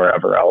Wyoming and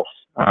wherever else.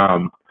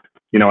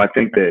 You know, I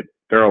think that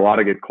there are a lot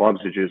of good clubs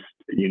that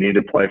you need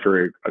to play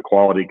for a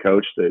quality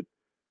coach that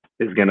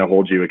is going to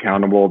hold you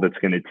accountable, that's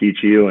going to teach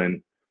you.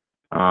 And,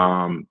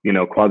 you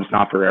know, clubs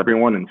not for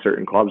everyone and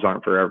certain clubs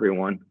aren't for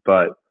everyone,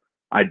 but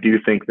I do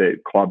think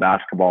that club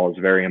basketball is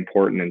very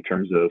important in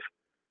terms of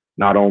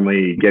not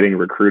only getting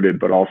recruited,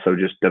 but also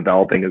just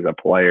developing as a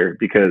player,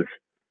 because,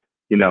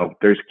 you know,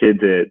 there's kids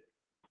that,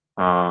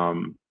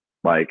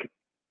 like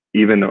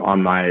even at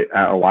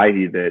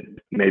Owyhee that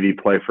maybe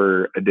play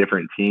for a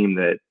different team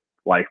that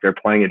like they're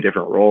playing a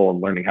different role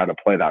and learning how to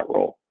play that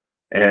role.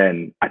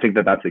 And I think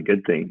that that's a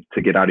good thing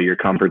to get out of your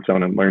comfort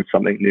zone and learn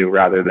something new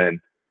rather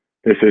than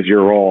this is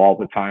your role all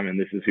the time and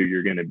this is who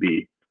you're going to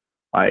be.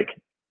 Like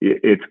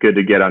it's good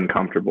to get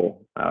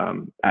uncomfortable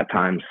at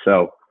times.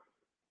 So,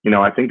 you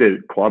know, I think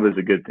that club is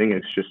a good thing.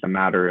 It's just a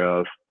matter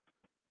of,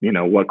 you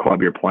know, what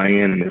club you're playing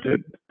in.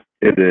 And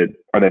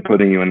are they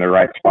putting you in the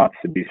right spots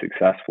to be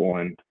successful?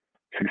 And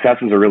success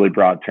is a really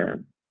broad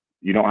term.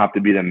 You don't have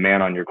to be the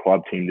man on your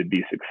club team to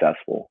be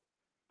successful.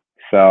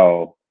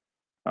 So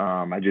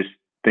I just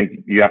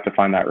think you have to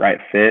find that right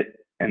fit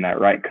and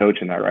that right coach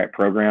and that right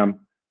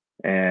program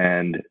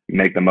and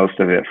make the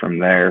most of it from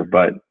there.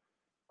 But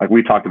like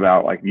we talked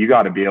about, like you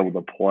got to be able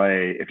to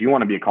play. If you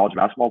want to be a college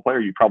basketball player,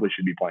 you probably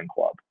should be playing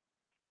club.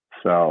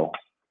 So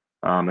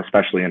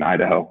especially in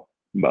Idaho,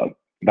 but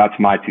that's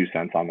my 2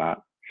 cents on that.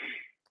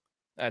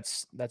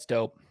 That's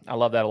dope. I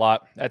love that a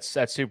lot. That's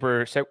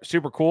super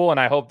cool. And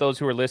I hope those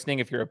who are listening,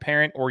 if you're a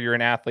parent or you're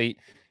an athlete,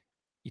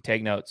 you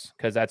take notes,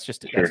 because that's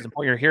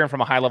important. You're hearing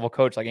from a high level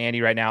coach like Andy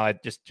right now.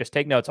 Just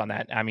take notes on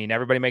that. I mean,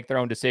 everybody make their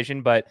own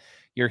decision, but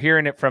you're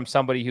hearing it from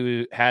somebody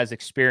who has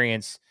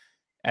experience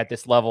at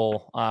this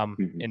level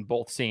in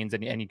both scenes,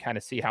 and you kind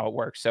of see how it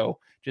works. So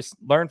just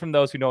learn from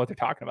those who know what they're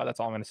talking about. That's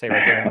all I'm going to say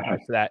right there in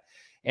regards to that.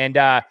 And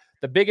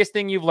the biggest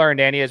thing you've learned,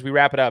 Andy, as we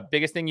wrap it up,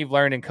 biggest thing you've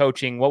learned in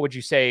coaching, what would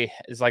you say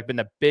is like been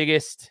the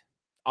biggest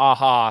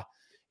aha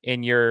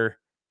in your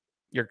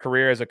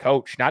career as a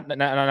coach, not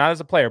as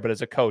a player, but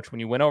as a coach, when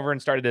you went over and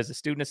started as a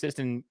student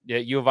assistant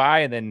at U of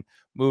I and then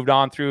moved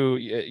on through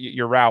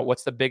your route?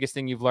 What's the biggest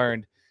thing you've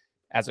learned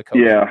as a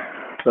coach? Yeah.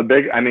 The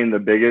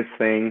biggest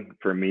thing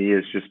for me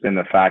has just been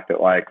the fact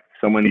that like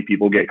so many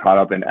people get caught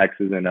up in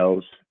X's and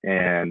O's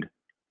and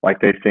like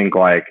they think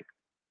like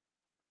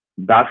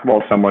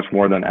basketball is so much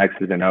more than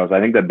X's and O's. I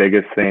think the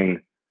biggest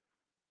thing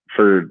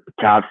for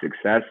to have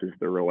success is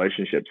the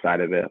relationship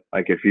side of it.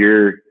 Like if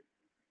you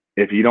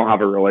don't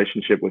have a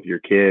relationship with your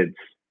kids,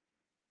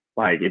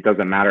 like it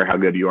doesn't matter how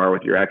good you are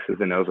with your X's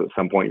and O's, at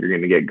some point you're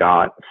going to get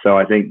got. So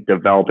I think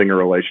developing a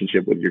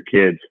relationship with your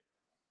kids,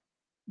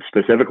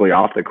 specifically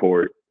off the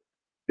court,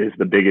 is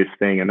the biggest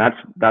thing. And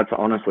that's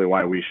honestly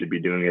why we should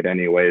be doing it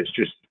anyway, is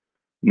just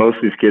most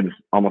of these kids,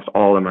 almost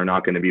all of them, are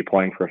not going to be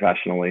playing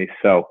professionally.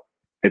 So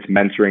it's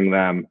mentoring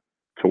them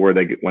to where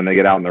when they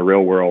get out in the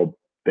real world,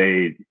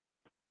 they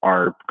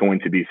are going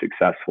to be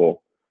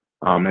successful.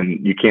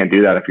 And you can't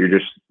do that if you're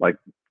just like,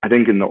 I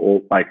think in the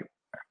old, like,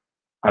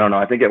 I don't know.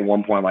 I think at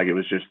one point, like, it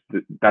was just,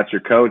 that's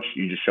your coach.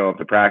 You just show up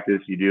to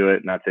practice, you do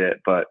it, and that's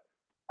it. But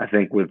I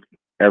think with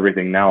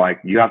everything now, like,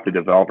 you have to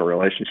develop a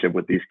relationship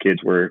with these kids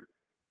where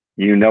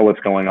you know what's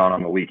going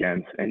on the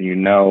weekends, and you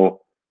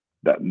know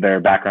that their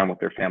background with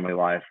their family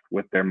life,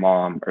 with their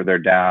mom or their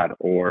dad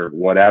or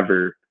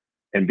whatever,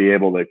 and be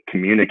able to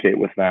communicate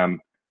with them,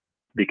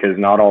 because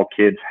not all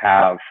kids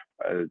have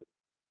a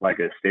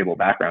stable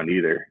background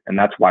either. And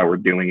that's why we're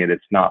doing it.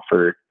 It's not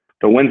for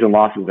the wins and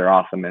losses are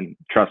awesome. And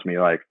trust me,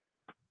 like,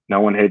 no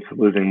one hates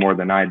losing more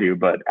than I do,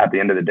 but at the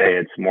end of the day,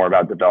 it's more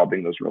about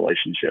developing those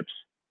relationships.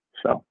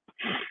 So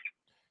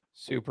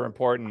super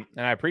important.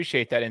 And I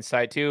appreciate that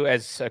insight too.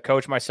 As a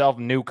coach myself,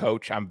 new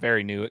coach, I'm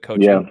very new at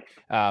coaching.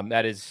 Yeah.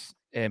 That is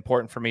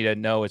important for me to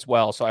know as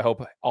well. So I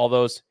hope all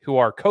those who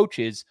are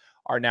coaches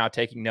are now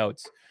taking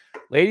notes.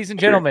 Ladies and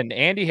gentlemen,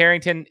 Andy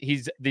Harrington,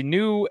 he's the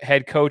new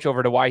head coach over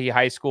at Owyhee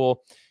High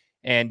School.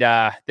 And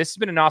this has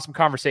been an awesome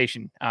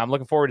conversation. I'm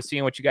looking forward to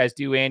seeing what you guys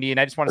do, Andy. And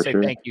I just want to say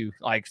thank you,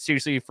 like,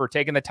 seriously, for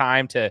taking the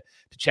time to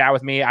chat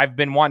with me. I've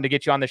been wanting to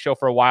get you on the show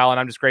for a while, and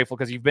I'm just grateful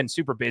because you've been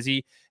super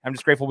busy. I'm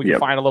just grateful we can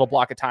find a little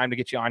block of time to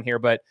get you on here.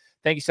 But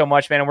thank you so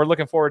much, man. And we're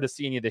looking forward to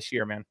seeing you this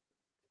year, man.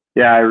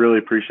 Yeah, I really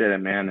appreciate it,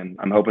 man. And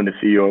I'm hoping to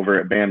see you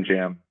over at Bam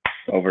Jam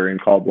over in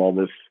Caldwell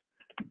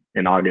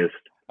in August.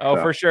 Oh,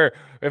 for sure.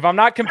 If I'm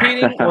not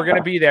competing, we're going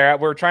to be there.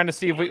 We're trying to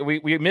see if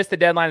we missed the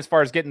deadline as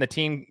far as getting the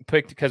team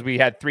picked because we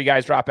had 3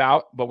 guys drop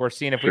out, but we're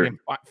seeing if we can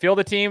field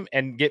the team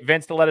and get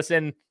Vince to let us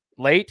in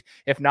late.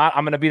 If not,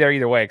 I'm going to be there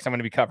either way because I'm going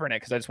to be covering it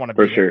because I just want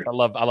to be there. I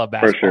love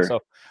basketball. So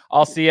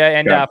I'll see you.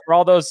 And for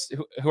all those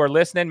who are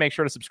listening, make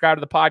sure to subscribe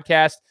to the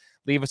podcast.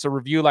 Leave us a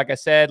review. Like I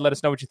said, let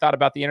us know what you thought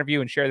about the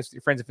interview and share this with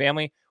your friends and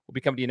family. We'll be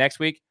coming to you next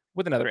week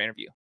with another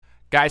interview.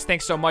 Guys,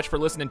 thanks so much for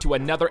listening to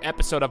another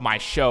episode of my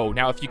show.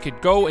 Now, if you could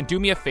go and do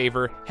me a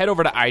favor, head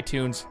over to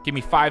iTunes, give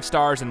me 5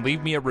 stars, and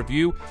leave me a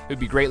review. It would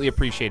be greatly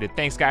appreciated.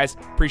 Thanks, guys.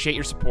 Appreciate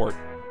your support.